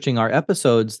researching our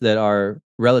episodes that are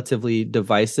relatively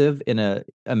divisive in a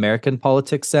American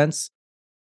politics sense,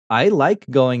 I like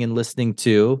going and listening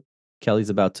to Kelly's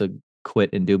about to quit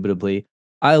indubitably.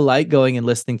 I like going and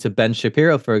listening to Ben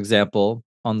Shapiro, for example,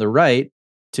 on the right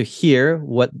to hear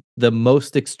what the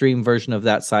most extreme version of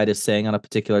that side is saying on a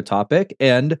particular topic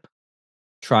and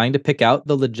trying to pick out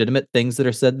the legitimate things that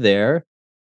are said there.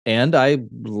 And I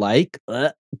like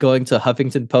going to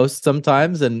Huffington Post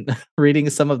sometimes and reading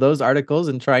some of those articles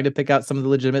and trying to pick out some of the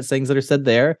legitimate things that are said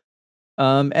there.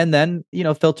 And then,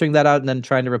 filtering that out and then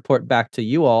trying to report back to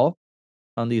you all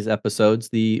on these episodes,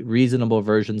 the reasonable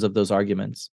versions of those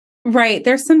arguments. Right.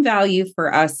 There's some value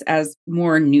for us as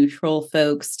more neutral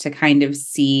folks to kind of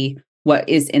see what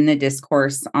is in the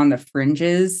discourse on the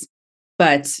fringes.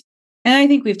 But, and I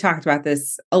think we've talked about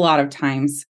this a lot of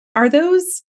times, are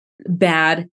those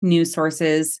bad news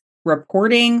sources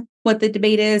reporting what the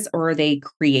debate is, or are they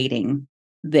creating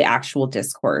the actual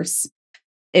discourse?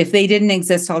 If they didn't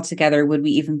exist altogether, would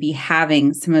we even be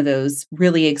having some of those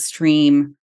really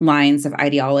extreme lines of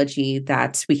ideology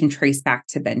that we can trace back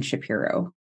to Ben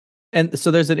Shapiro? And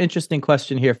so there's an interesting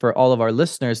question here for all of our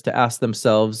listeners to ask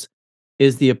themselves,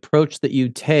 is the approach that you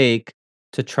take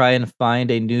to try and find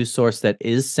a news source that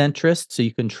is centrist so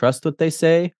you can trust what they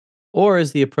say? Or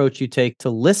is the approach you take to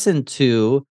listen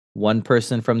to one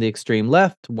person from the extreme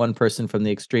left, one person from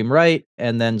the extreme right,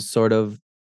 and then sort of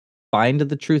find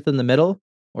the truth in the middle,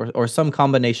 or some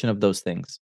combination of those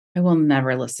things? I will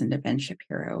never listen to Ben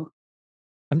Shapiro.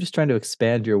 I'm just trying to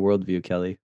expand your worldview,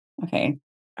 Kelly. Okay.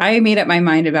 I made up my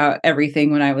mind about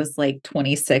everything when I was like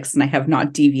 26 and I have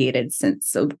not deviated since.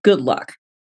 So good luck.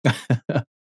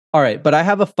 All right, but I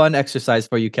have a fun exercise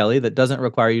for you, Kelly, that doesn't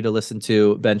require you to listen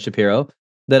to Ben Shapiro,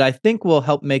 that I think will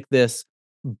help make this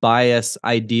bias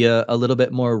idea a little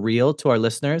bit more real to our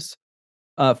listeners.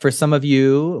 For some of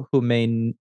you who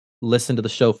may listen to the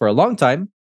show for a long time,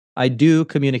 I do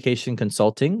communication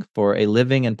consulting for a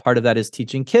living, and part of that is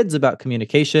teaching kids about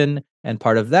communication, and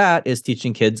part of that is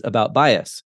teaching kids about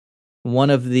bias. One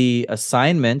of the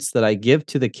assignments that I give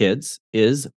to the kids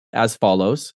is as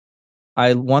follows.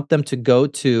 I want them to go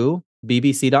to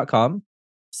bbc.com,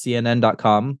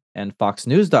 cnn.com, and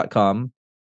foxnews.com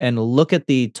and look at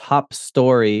the top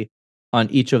story on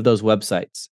each of those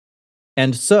websites.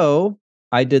 And so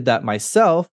I did that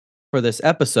myself for this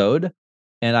episode,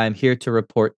 and I'm here to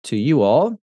report to you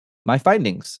all my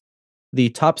findings. The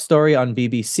top story on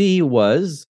BBC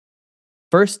was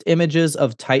first images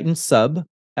of Titan sub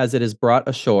as it is brought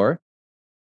ashore.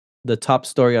 The top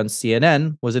story on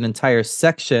CNN was an entire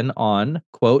section on,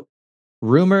 quote,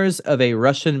 rumors of a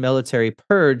Russian military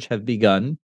purge have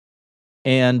begun.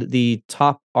 And the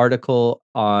top article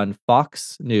on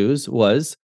Fox News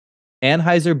was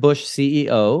Anheuser-Busch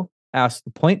CEO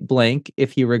asked point blank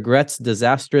if he regrets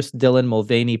disastrous Dylan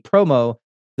Mulvaney promo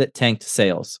that tanked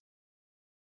sales.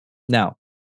 Now,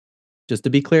 just to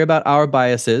be clear about our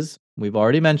biases, we've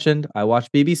already mentioned I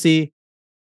watch BBC.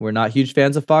 We're not huge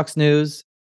fans of Fox News.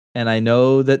 And I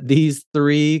know that these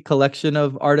three collection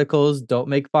of articles don't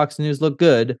make Fox News look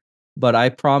good, but I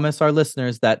promise our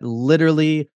listeners that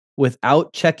literally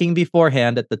without checking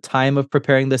beforehand at the time of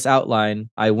preparing this outline,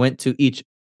 I went to each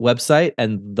website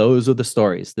and those are the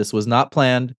stories. This was not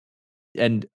planned.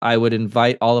 And I would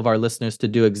invite all of our listeners to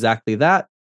do exactly that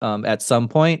at some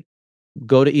point.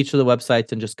 Go to each of the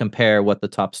websites and just compare what the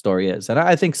top story is. And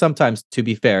I think sometimes, to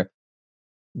be fair,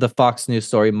 the Fox News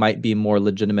story might be more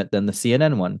legitimate than the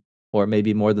CNN one, or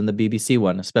maybe more than the BBC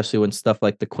one, especially when stuff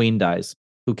like the Queen dies.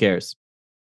 Who cares?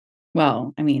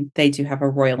 Well, I mean, they do have a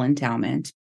royal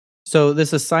endowment. So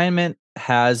this assignment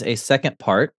has a second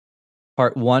part.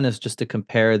 Part one is just to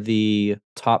compare the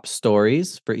top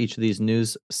stories for each of these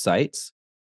news sites.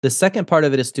 The second part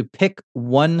of it is to pick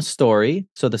one story,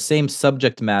 so the same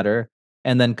subject matter,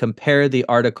 and then compare the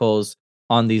articles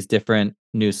on these different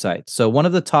news sites. So one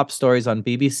of the top stories on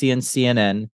BBC and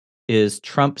CNN is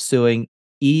Trump suing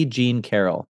E. Jean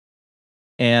Carroll.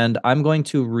 And I'm going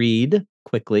to read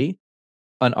quickly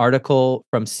an article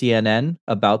from CNN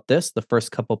about this, the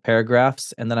first couple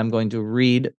paragraphs, and then I'm going to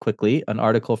read quickly an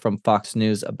article from Fox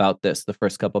News about this, the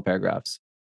first couple paragraphs.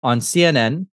 On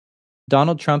CNN,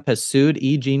 Donald Trump has sued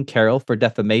E. Jean Carroll for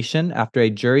defamation after a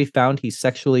jury found he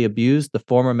sexually abused the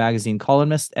former magazine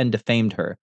columnist and defamed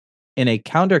her. In a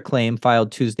counterclaim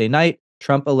filed Tuesday night,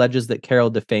 Trump alleges that Carroll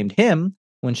defamed him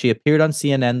when she appeared on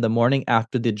CNN the morning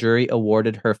after the jury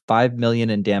awarded her $5 million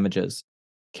in damages.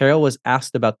 Carroll was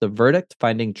asked about the verdict,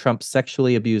 finding Trump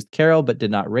sexually abused Carroll but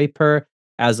did not rape her,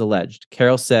 as alleged.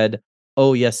 Carroll said,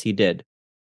 "Oh, yes, he did."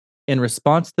 In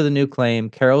response to the new claim,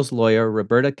 Carroll's lawyer,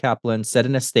 Roberta Kaplan, said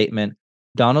in a statement,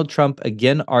 Donald Trump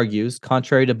again argues,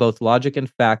 contrary to both logic and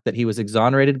fact, that he was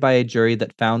exonerated by a jury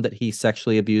that found that he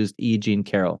sexually abused E. Jean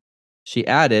Carroll. She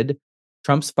added,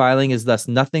 Trump's filing is thus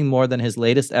nothing more than his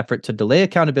latest effort to delay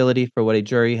accountability for what a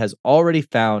jury has already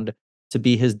found to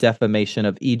be his defamation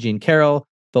of E. Jean Carroll,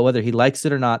 but whether he likes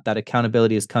it or not, that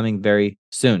accountability is coming very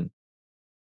soon.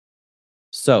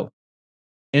 So,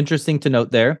 interesting to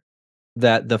note there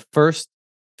that the first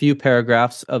few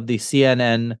paragraphs of the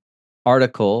CNN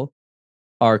article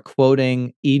are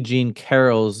quoting E. Jean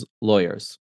Carroll's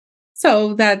lawyers.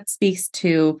 So that speaks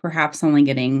to perhaps only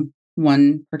getting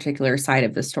one particular side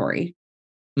of the story.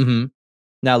 Mm-hmm.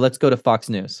 Now let's go to Fox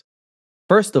News.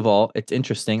 First of all, it's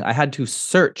interesting. I had to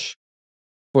search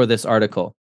for this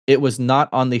article. It was not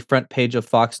on the front page of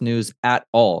Fox News at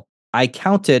all. I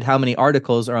counted how many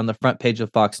articles are on the front page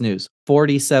of Fox News.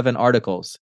 47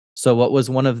 articles. So what was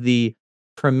one of the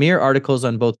premier articles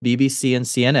on both BBC and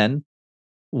CNN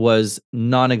was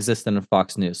non-existent in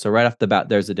Fox News. So right off the bat,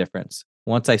 there's a difference.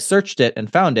 Once I searched it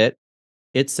and found it,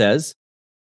 it says,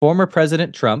 former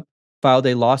President Trump filed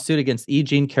a lawsuit against E.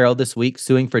 Jean Carroll this week,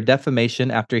 suing for defamation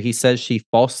after he says she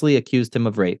falsely accused him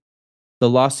of rape. The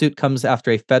lawsuit comes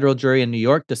after a federal jury in New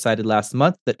York decided last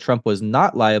month that Trump was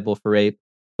not liable for rape,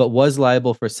 but was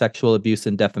liable for sexual abuse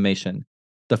and defamation.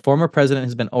 The former president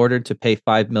has been ordered to pay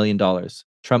 $5 million.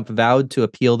 Trump vowed to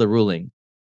appeal the ruling.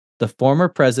 The former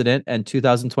president and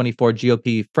 2024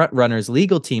 GOP frontrunner's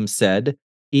legal team said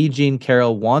E. Jean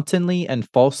Carroll wantonly and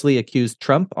falsely accused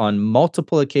Trump on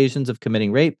multiple occasions of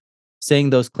committing rape, saying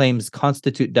those claims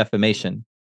constitute defamation.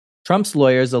 Trump's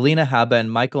lawyers, Alina Habba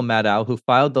and Michael Maddow, who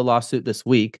filed the lawsuit this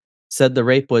week, said the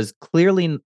rape was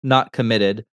clearly not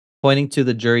committed, pointing to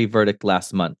the jury verdict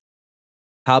last month.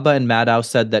 Habba and Maddow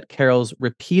said that Carroll's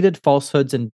repeated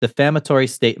falsehoods and defamatory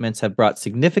statements have brought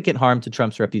significant harm to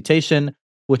Trump's reputation,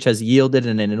 which has yielded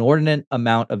an inordinate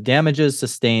amount of damages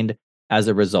sustained as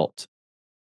a result.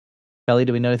 Kelly,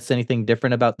 do we notice anything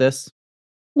different about this?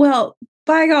 Well,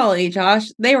 by golly, Josh,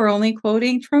 they were only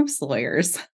quoting Trump's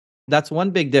lawyers. That's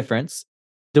one big difference.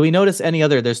 Do we notice any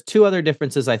other? There's two other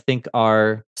differences I think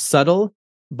are subtle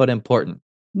but important.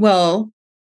 Well,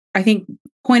 I think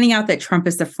pointing out that Trump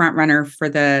is the front runner for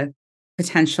the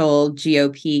potential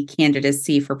GOP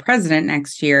candidacy for president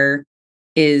next year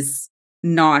is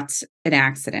not an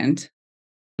accident.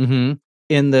 Mm-hmm.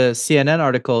 In the CNN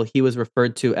article, he was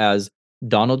referred to as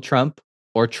Donald Trump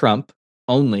or Trump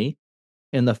only.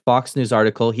 In the Fox News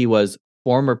article, he was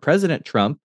former President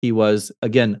Trump. He was,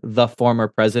 again, the former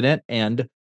president. And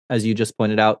as you just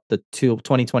pointed out, the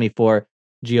 2024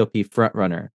 GOP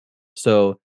frontrunner.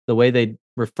 So the way they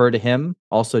refer to him,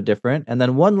 also different. And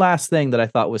then one last thing that I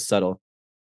thought was subtle.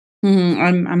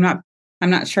 I'm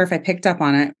not sure if I picked up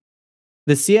on it.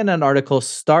 The CNN article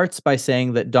starts by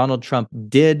saying that Donald Trump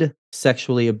did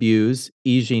sexually abuse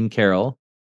E. Jean Carroll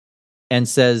and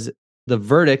says the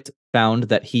verdict found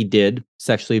that he did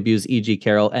sexually abuse E. Jean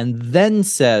Carroll and then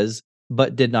says,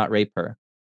 but did not rape her.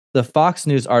 The Fox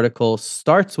News article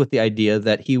starts with the idea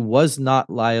that he was not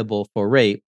liable for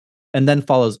rape and then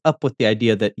follows up with the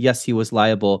idea that, yes, he was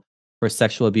liable for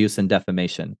sexual abuse and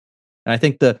defamation. And I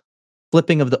think the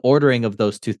flipping of the ordering of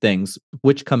those two things,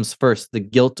 which comes first, the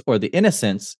guilt or the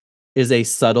innocence, is a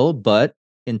subtle but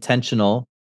intentional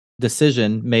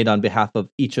decision made on behalf of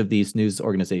each of these news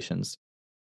organizations.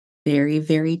 Very,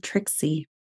 very tricksy.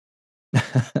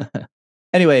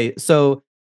 Anyway, so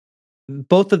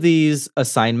both of these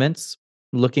assignments,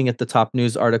 looking at the top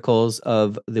news articles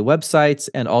of the websites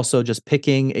and also just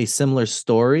picking a similar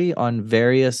story on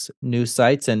various news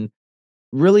sites and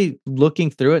really looking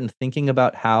through it and thinking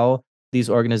about how these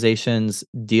organizations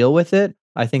deal with it,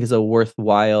 I think is a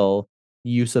worthwhile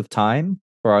use of time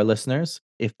for our listeners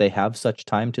if they have such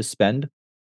time to spend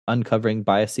uncovering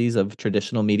biases of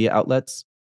traditional media outlets.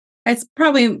 It's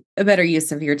probably a better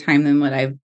use of your time than what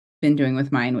I've been doing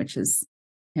with mine, which is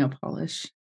nail polish.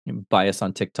 Bias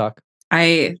on TikTok.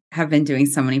 I have been doing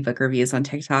so many book reviews on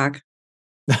TikTok.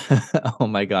 Oh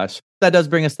my gosh. That does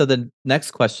bring us to the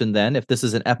next question then. If this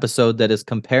is an episode that is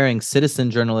comparing citizen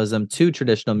journalism to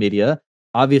traditional media,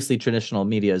 obviously traditional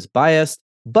media is biased,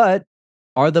 but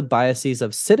are the biases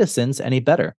of citizens any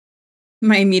better?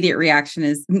 My immediate reaction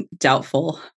is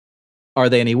doubtful. Are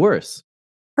they any worse?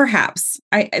 Perhaps.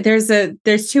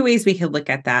 There's two ways we could look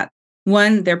at that.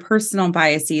 One, their personal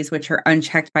biases, which are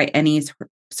unchecked by any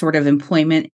sort of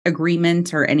employment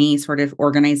agreement or any sort of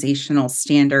organizational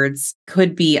standards,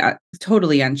 could be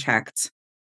totally unchecked.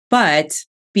 But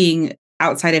being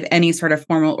outside of any sort of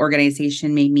formal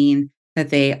organization may mean that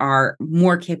they are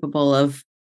more capable of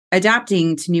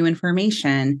adapting to new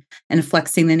information and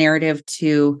flexing the narrative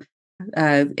to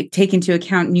take into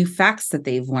account new facts that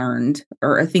they've learned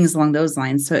or things along those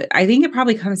lines. So I think it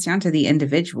probably comes down to the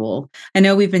individual. I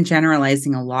know we've been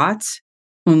generalizing a lot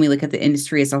when we look at the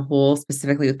industry as a whole,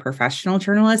 specifically with professional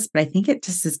journalists, but I think it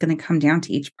just is going to come down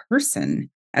to each person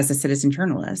as a citizen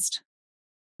journalist.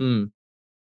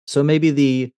 So maybe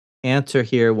the answer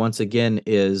here, once again,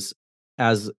 is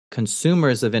as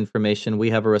consumers of information,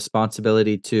 we have a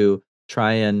responsibility to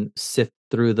try and sift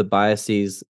through the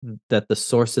biases that the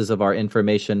sources of our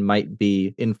information might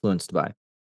be influenced by.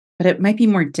 But it might be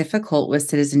more difficult with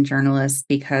citizen journalists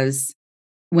because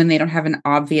when they don't have an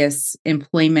obvious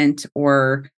employment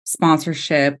or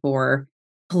sponsorship or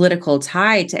political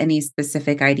tie to any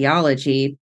specific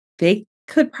ideology, they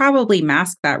could probably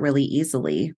mask that really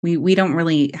easily. We don't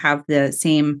really have the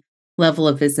same level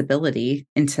of visibility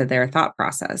into their thought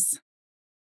process.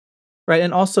 Right.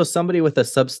 And also somebody with a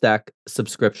Substack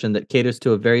subscription that caters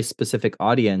to a very specific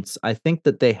audience, I think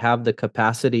that they have the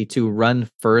capacity to run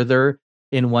further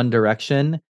in one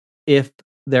direction if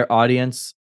their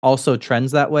audience also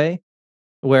trends that way.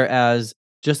 Whereas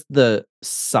just the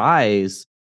size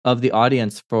of the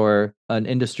audience for an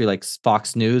industry like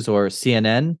Fox News or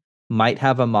CNN might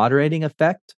have a moderating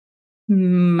effect.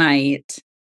 Might.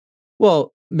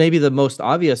 Well, maybe the most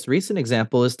obvious recent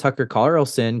example is Tucker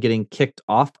Carlson getting kicked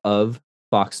off of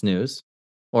Fox News,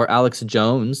 or Alex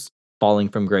Jones falling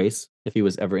from grace, if he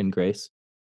was ever in grace.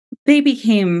 They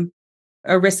became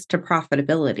a risk to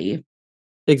profitability.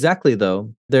 Exactly,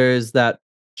 though. There's that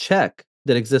check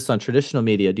that exists on traditional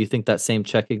media. Do you think that same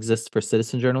check exists for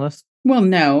citizen journalists? Well,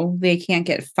 no, they can't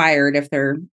get fired if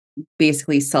they're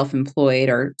basically self-employed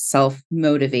or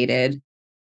self-motivated,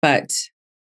 but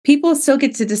people still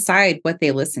get to decide what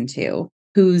they listen to,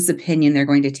 whose opinion they're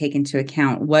going to take into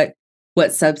account, what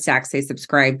Substacks they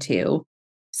subscribe to.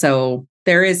 So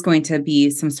there is going to be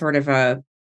some sort of a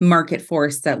market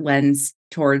force that lends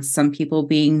towards some people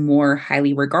being more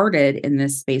highly regarded in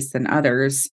this space than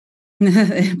others.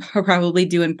 Probably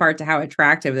due in part to how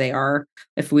attractive they are,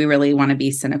 if we really want to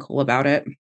be cynical about it.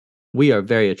 We are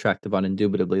very attractive on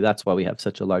Indubitably. That's why we have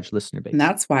such a large listener base. And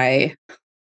that's why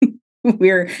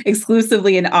we're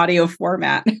exclusively in audio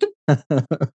format.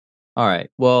 All right.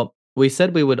 Well, we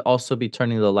said we would also be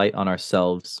turning the light on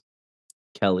ourselves.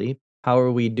 Kelly, how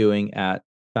are we doing at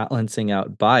balancing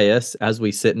out bias as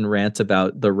we sit and rant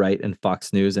about the right and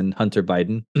Fox News and Hunter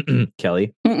Biden?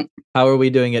 Kelly, how are we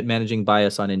doing at managing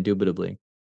bias on Indubitably?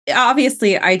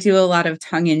 Obviously, I do a lot of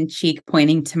tongue-in-cheek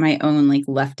pointing to my own like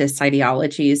leftist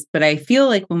ideologies, but I feel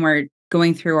like when we're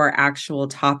going through our actual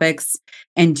topics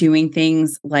and doing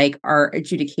things like our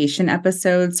adjudication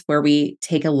episodes where we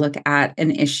take a look at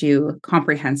an issue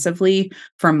comprehensively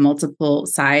from multiple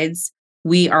sides,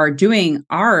 we are doing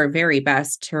our very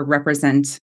best to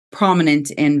represent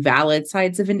prominent and valid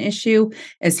sides of an issue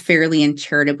as fairly and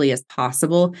charitably as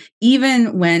possible,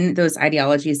 even when those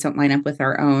ideologies don't line up with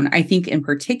our own. I think in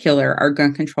particular, our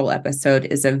gun control episode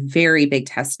is a very big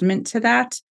testament to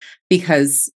that,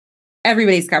 because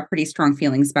everybody's got pretty strong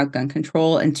feelings about gun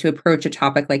control, and to approach a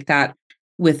topic like that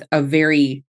with a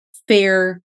very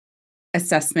fair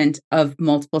assessment of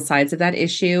multiple sides of that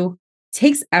issue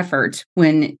takes effort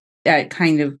when that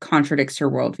kind of contradicts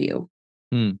your worldview.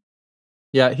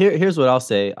 Yeah, here's what I'll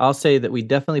say. I'll say that we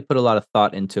definitely put a lot of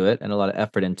thought into it and a lot of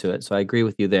effort into it. So I agree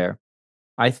with you there.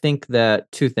 I think that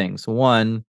two things.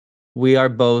 One, we are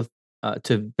both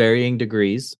to varying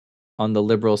degrees on the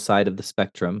liberal side of the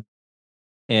spectrum.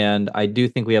 And I do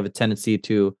think we have a tendency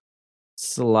to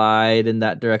slide in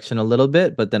that direction a little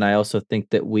bit. But then I also think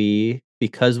that we,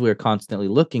 because we're constantly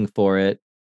looking for it,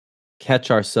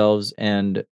 catch ourselves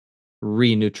and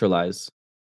re-neutralize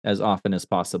as often as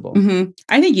possible.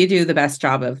 I think you do the best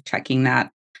job of checking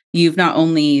that. You've not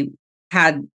only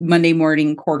had Monday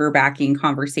morning quarterbacking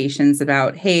conversations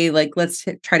about, hey, like, let's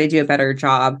try to do a better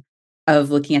job of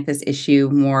looking at this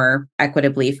issue more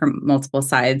equitably from multiple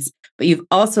sides, but you've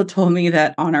also told me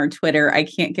that on our Twitter, I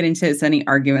can't get into as many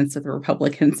arguments with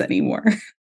Republicans anymore.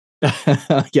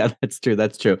 Yeah, that's true.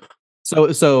 That's true.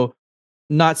 So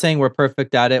not saying we're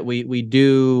perfect at it. We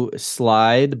do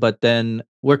slide, but then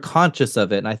we're conscious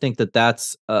of it. And I think that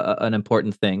that's an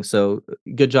important thing. So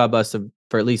good job us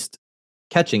for at least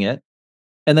catching it.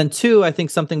 And then two, I think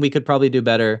something we could probably do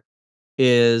better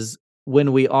is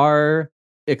when we are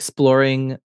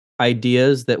exploring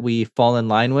ideas that we fall in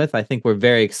line with, I think we're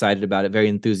very excited about it, very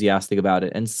enthusiastic about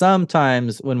it. And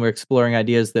sometimes when we're exploring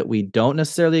ideas that we don't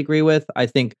necessarily agree with, I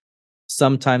think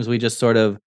sometimes we just sort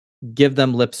of give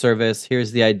them lip service.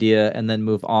 Here's the idea, and then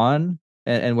move on.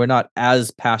 And we're not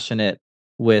as passionate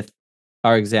with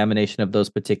our examination of those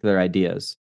particular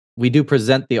ideas. We do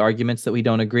present the arguments that we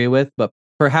don't agree with, but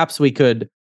perhaps we could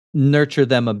nurture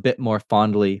them a bit more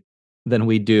fondly than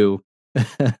we do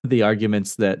the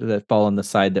arguments that fall on the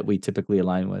side that we typically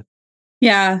align with.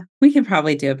 Yeah, we can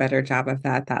probably do a better job of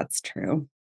that. That's true.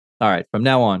 All right, from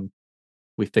now on,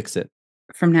 we fix it.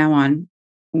 From now on,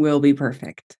 we'll be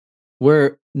perfect.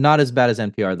 We're not as bad as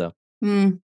NPR,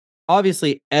 though.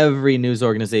 Obviously, every news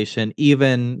organization,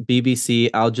 even BBC,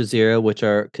 Al Jazeera, which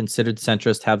are considered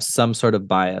centrist, have some sort of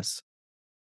bias.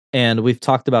 And we've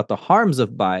talked about the harms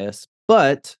of bias,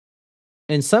 but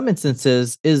in some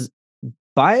instances, is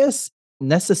bias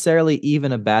necessarily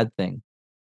even a bad thing?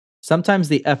 Sometimes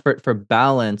the effort for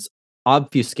balance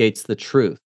obfuscates the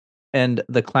truth. And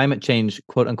the climate change,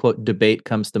 quote unquote, debate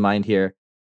comes to mind here.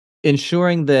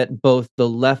 Ensuring that both the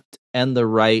left and the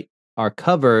right are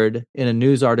covered in a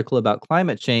news article about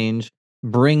climate change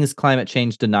brings climate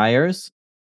change deniers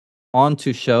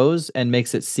onto shows and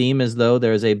makes it seem as though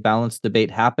there is a balanced debate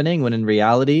happening, when in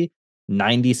reality,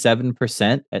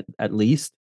 97% at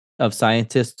least of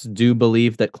scientists do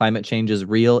believe that climate change is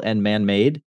real and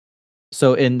man-made.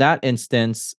 So in that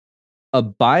instance, a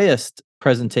biased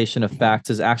presentation of facts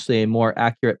is actually a more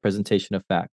accurate presentation of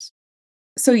facts.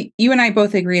 So you and I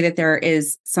both agree that there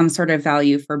is some sort of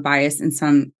value for bias in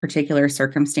some particular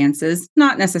circumstances,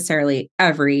 not necessarily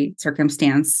every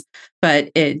circumstance, but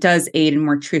it does aid in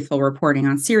more truthful reporting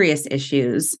on serious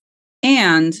issues.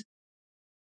 And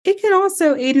it can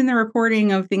also aid in the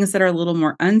reporting of things that are a little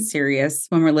more unserious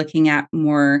when we're looking at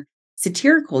more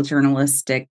satirical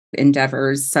journalistic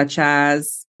endeavors, such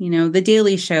as, The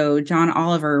Daily Show, John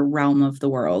Oliver realm of the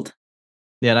world.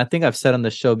 Yeah, and I think I've said on the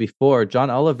show before,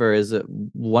 John Oliver is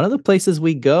one of the places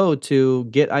we go to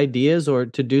get ideas or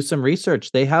to do some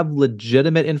research. They have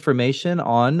legitimate information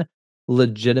on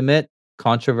legitimate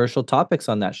controversial topics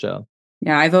on that show.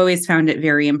 Yeah, I've always found it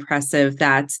very impressive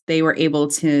that they were able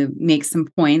to make some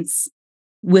points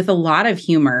with a lot of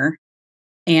humor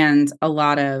and a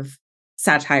lot of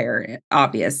satire,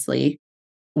 obviously.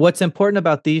 What's important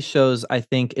about these shows, I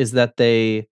think, is that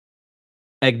they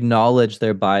acknowledge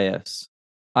their bias.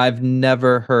 I've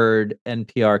never heard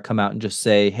NPR come out and just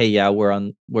say, "Hey, yeah,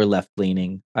 we're left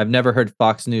leaning." I've never heard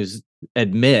Fox News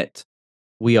admit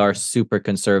we are super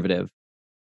conservative.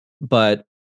 But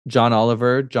John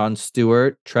Oliver, Jon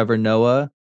Stewart, Trevor Noah,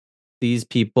 these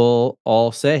people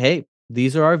all say, "Hey,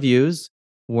 these are our views.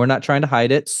 We're not trying to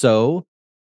hide it, so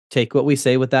take what we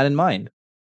say with that in mind."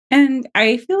 And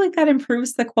I feel like that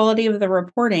improves the quality of the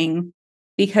reporting,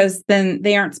 because then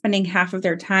they aren't spending half of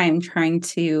their time trying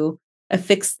to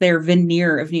affix their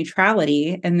veneer of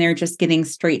neutrality, and they're just getting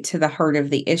straight to the heart of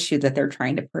the issue that they're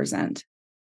trying to present.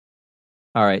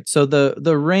 All right. So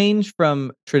the range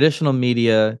from traditional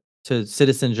media to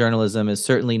citizen journalism is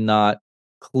certainly not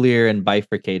clear and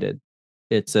bifurcated.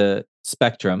 It's a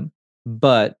spectrum,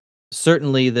 but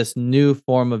certainly this new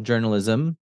form of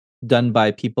journalism done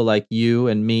by people like you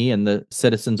and me and the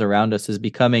citizens around us is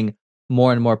becoming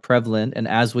more and more prevalent. And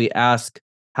as we ask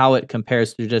how it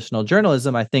compares to traditional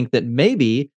journalism, I think that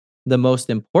maybe the most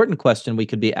important question we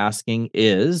could be asking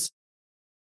is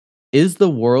the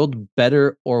world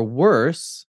better or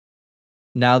worse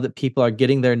now that people are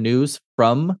getting their news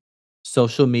from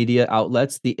social media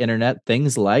outlets, the internet,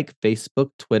 things like Facebook,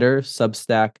 Twitter,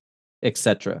 Substack,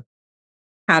 etc.?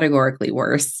 Categorically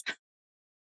worse.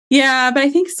 Yeah, but I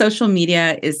think social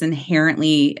media is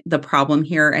inherently the problem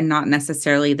here, and not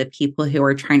necessarily the people who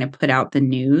are trying to put out the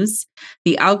news.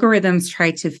 The algorithms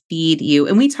try to feed you.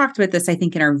 And we talked about this, I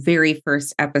think, in our very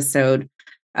first episode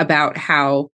about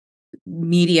how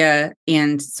media,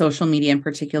 and social media in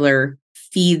particular,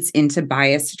 feeds into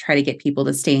bias to try to get people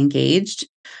to stay engaged,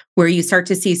 where you start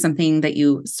to see something that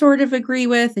you sort of agree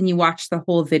with and you watch the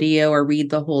whole video or read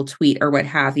the whole tweet or what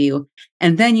have you.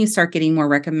 And then you start getting more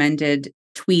recommended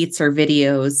tweets or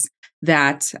videos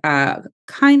that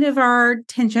kind of are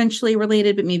tangentially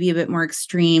related, but maybe a bit more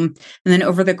extreme. And then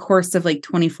over the course of like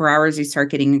 24 hours, you start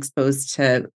getting exposed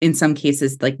to, in some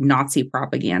cases, like Nazi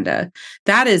propaganda.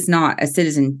 That is not a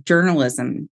citizen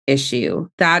journalism issue.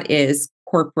 That is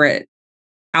corporate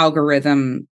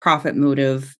algorithm, profit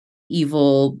motive,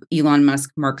 evil Elon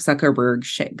Musk, Mark Zuckerberg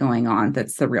shit going on.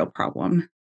 That's the real problem.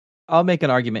 I'll make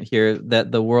an argument here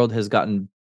that the world has gotten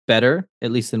better,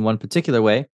 at least in one particular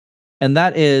way. And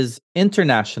that is,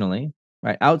 internationally,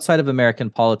 right? Outside of American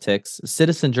politics,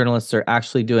 citizen journalists are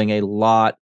actually doing a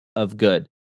lot of good.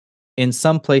 In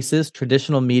some places,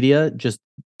 traditional media just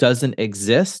doesn't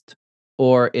exist,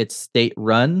 or it's state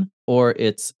run, or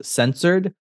it's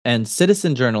censored. And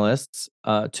citizen journalists,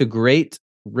 to great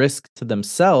risk to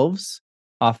themselves,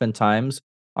 oftentimes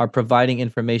are providing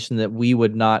information that we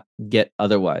would not get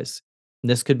otherwise. And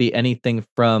this could be anything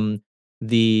from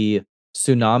the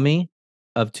tsunami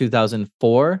of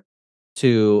 2004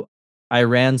 to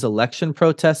Iran's election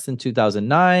protests in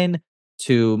 2009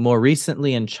 to more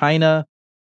recently in China.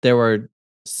 There were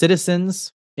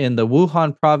citizens in the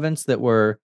Wuhan province that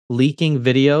were leaking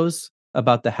videos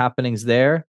about the happenings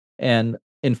there and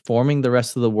informing the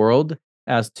rest of the world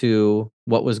as to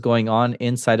what was going on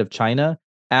inside of China,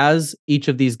 as each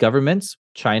of these governments,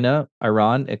 China,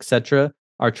 Iran, etc.,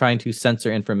 are trying to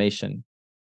censor information.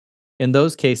 In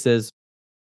those cases,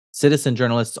 citizen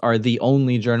journalists are the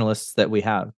only journalists that we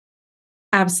have.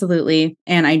 Absolutely.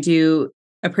 And I do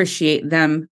appreciate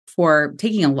them for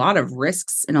taking a lot of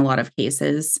risks in a lot of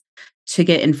cases to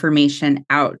get information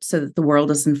out so that the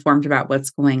world is informed about what's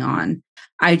going on.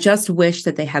 I just wish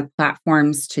that they had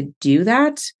platforms to do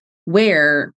that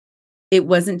where it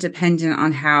wasn't dependent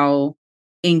on how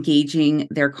engaging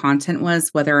their content was,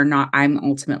 whether or not I'm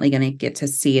ultimately going to get to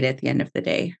see it at the end of the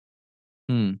day.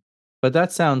 Hmm. But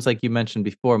that sounds like you mentioned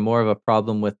before, more of a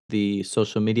problem with the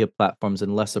social media platforms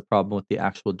and less a problem with the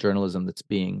actual journalism that's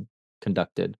being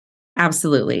conducted.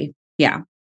 Absolutely. Yeah,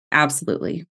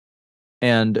 absolutely.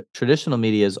 And traditional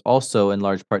media is also in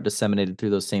large part disseminated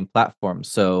through those same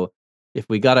platforms. So if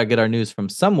we got to get our news from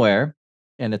somewhere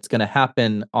and it's going to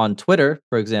happen on Twitter,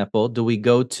 for example, do we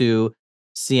go to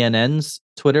CNN's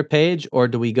Twitter page or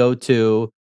do we go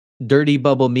to Dirty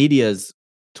Bubble Media's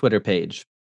Twitter page?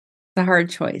 It's a hard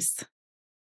choice.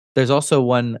 There's also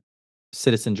one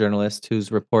citizen journalist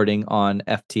who's reporting on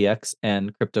FTX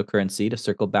and cryptocurrency, to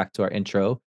circle back to our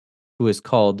intro, who is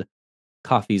called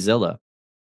CoffeeZilla.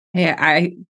 Yeah,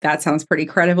 that sounds pretty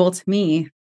credible to me.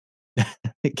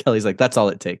 Kelly's like, that's all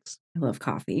it takes. I love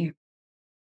coffee.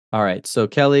 All right. So,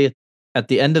 Kelly, at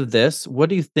the end of this, what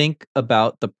do you think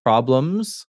about the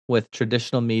problems with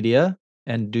traditional media?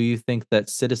 And do you think that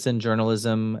citizen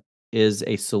journalism is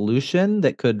a solution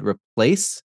that could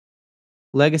replace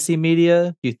legacy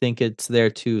media? Do you think it's there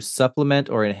to supplement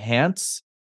or enhance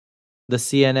the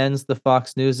CNNs, the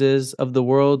Fox Newses of the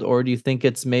world? Or do you think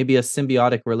it's maybe a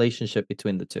symbiotic relationship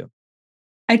between the two?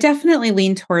 I definitely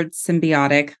lean towards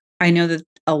symbiotic. I know that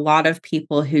a lot of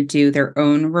people who do their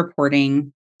own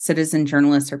reporting, citizen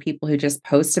journalists or people who just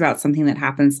post about something that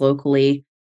happens locally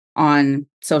on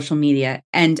social media,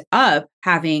 end up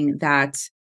having that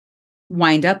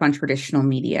wind up on traditional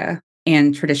media.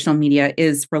 And traditional media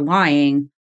is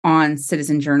relying on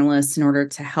citizen journalists in order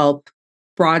to help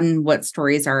broaden what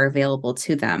stories are available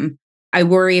to them. I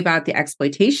worry about the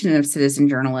exploitation of citizen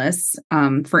journalists.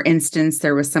 For instance,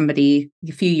 there was somebody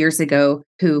a few years ago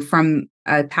who, from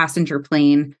a passenger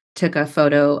plane, took a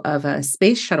photo of a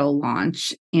space shuttle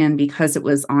launch. And because it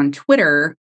was on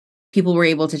Twitter, people were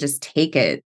able to just take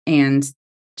it. And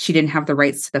she didn't have the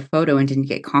rights to the photo and didn't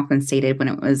get compensated when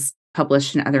it was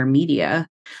published in other media.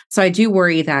 So I do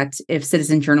worry that if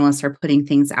citizen journalists are putting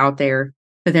things out there,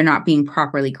 that they're not being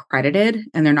properly credited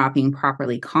and they're not being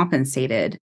properly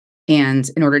compensated. And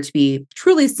in order to be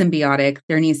truly symbiotic,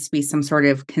 there needs to be some sort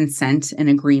of consent and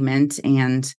agreement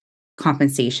and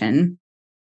compensation.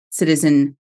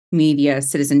 Citizen media,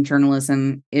 citizen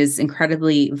journalism is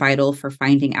incredibly vital for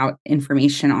finding out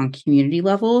information on community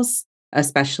levels,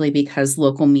 especially because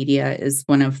local media is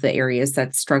one of the areas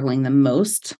that's struggling the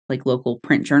most. Like local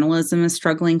print journalism is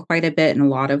struggling quite a bit in a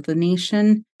lot of the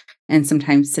nation. And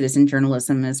sometimes citizen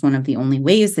journalism is one of the only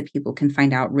ways that people can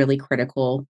find out really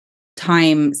critical,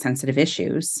 time-sensitive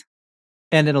issues.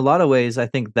 And in a lot of ways, I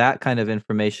think that kind of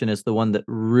information is the one that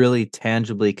really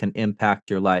tangibly can impact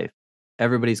your life.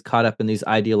 Everybody's caught up in these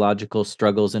ideological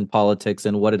struggles in politics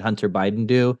and what did Hunter Biden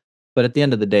do? But at the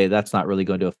end of the day, that's not really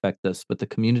going to affect us. But the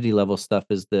community level stuff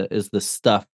is the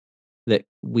stuff that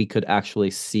we could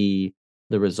actually see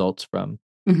the results from.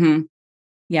 Mm-hmm.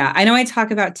 Yeah, I know I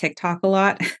talk about TikTok a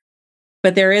lot,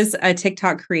 but there is a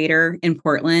TikTok creator in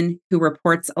Portland who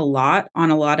reports a lot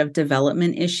on a lot of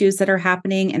development issues that are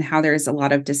happening and how there's a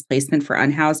lot of displacement for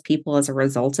unhoused people as a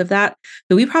result of that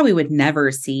we probably would never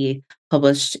see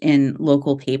published in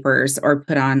local papers or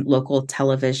put on local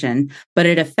television. But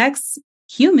it affects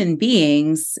human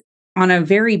beings on a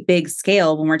very big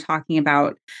scale when we're talking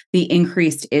about the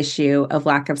increased issue of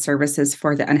lack of services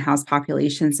for the unhoused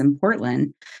populations in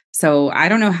Portland. So I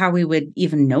don't know how we would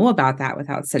even know about that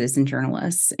without citizen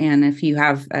journalists. And if you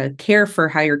have a care for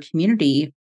how your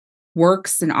community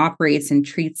works and operates and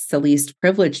treats the least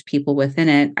privileged people within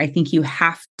it, I think you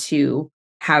have to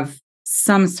have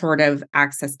some sort of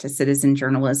access to citizen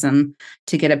journalism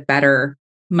to get a better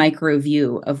micro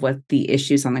view of what the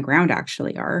issues on the ground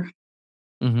actually are.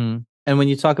 Mm-hmm. And when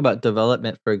you talk about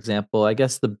development, for example, I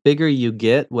guess the bigger you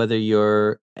get, whether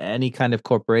you're any kind of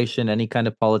corporation, any kind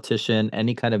of politician,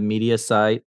 any kind of media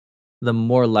site, the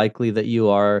more likely that you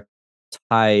are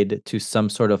tied to some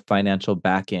sort of financial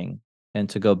backing. And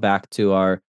to go back to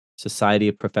our Society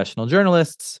of Professional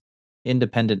Journalists,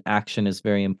 independent action is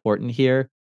very important here.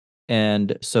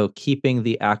 And so keeping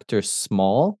the actors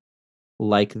small,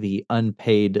 like the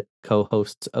unpaid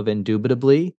co-hosts of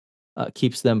Indubitably,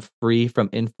 keeps them free from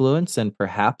influence and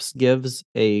perhaps gives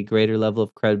a greater level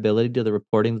of credibility to the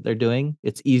reporting that they're doing.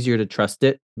 It's easier to trust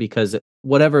it because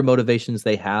whatever motivations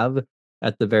they have,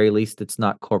 at the very least, it's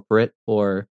not corporate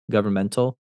or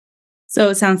governmental. So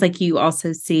it sounds like you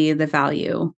also see the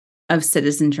value of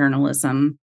citizen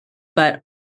journalism, but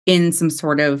in some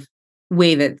sort of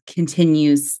way that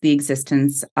continues the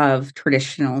existence of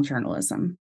traditional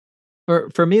journalism.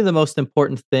 For me, the most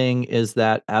important thing is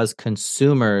that as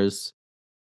consumers,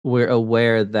 we're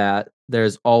aware that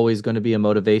there's always going to be a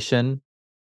motivation.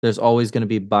 There's always going to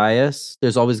be bias.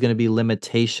 There's always going to be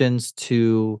limitations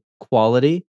to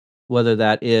quality, whether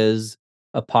that is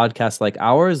a podcast like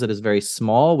ours that is very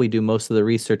small. We do most of the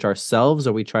research ourselves,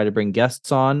 or we try to bring guests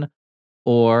on,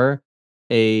 or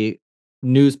a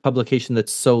news publication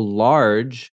that's so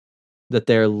large that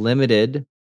they're limited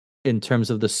in terms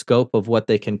of the scope of what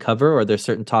they can cover, or there's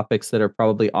certain topics that are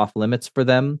probably off limits for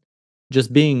them.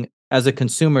 Just being, as a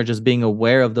consumer, just being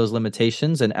aware of those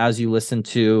limitations. And as you listen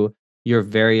to your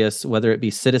various, whether it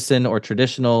be citizen or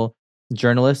traditional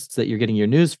journalists that you're getting your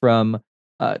news from,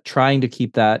 trying to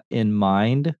keep that in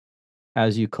mind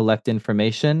as you collect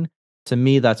information, to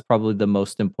me, that's probably the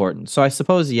most important. So I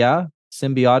suppose, yeah,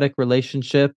 symbiotic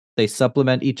relationship, they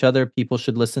supplement each other. People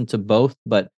should listen to both,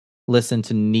 but listen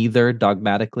to neither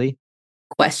dogmatically.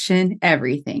 Question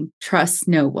everything. Trust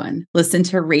no one. Listen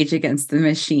to Rage Against the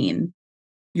Machine.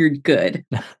 You're good.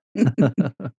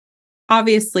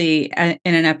 Obviously, in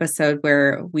an episode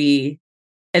where we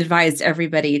advised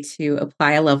everybody to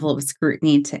apply a level of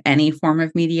scrutiny to any form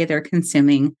of media they're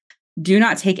consuming, do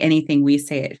not take anything we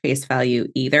say at face value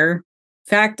either. In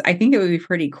fact, I think it would be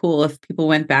pretty cool if people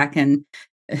went back and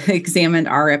examined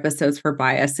our episodes for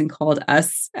bias and called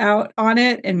us out on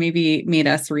it and maybe made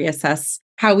us reassess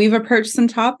how we've approached some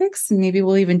topics. And maybe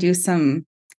we'll even do some,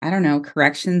 I don't know,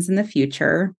 corrections in the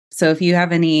future. So if you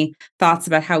have any thoughts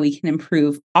about how we can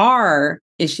improve our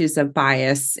issues of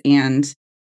bias and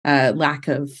lack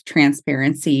of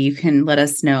transparency, you can let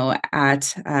us know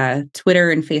at Twitter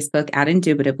and Facebook at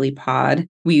IndubitablyPod.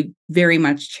 We very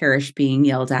much cherish being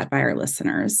yelled at by our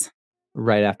listeners.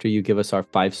 Right after you give us our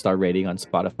 5-star rating on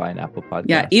Spotify and Apple Podcasts.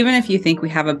 Yeah, even if you think we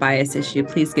have a bias issue,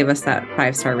 please give us that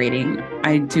 5-star rating.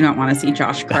 I do not want to see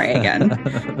Josh cry again.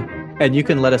 And you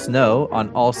can let us know on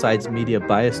All Sides Media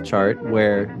Bias Chart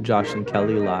where Josh and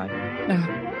Kelly lie.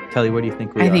 Kelly, where do you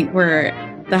think we are? I think we're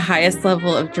the highest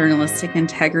level of journalistic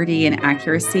integrity and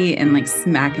accuracy and like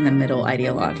smack in the middle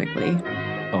ideologically.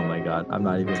 Oh my God, I'm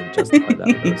not even going to justify that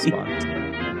with a response.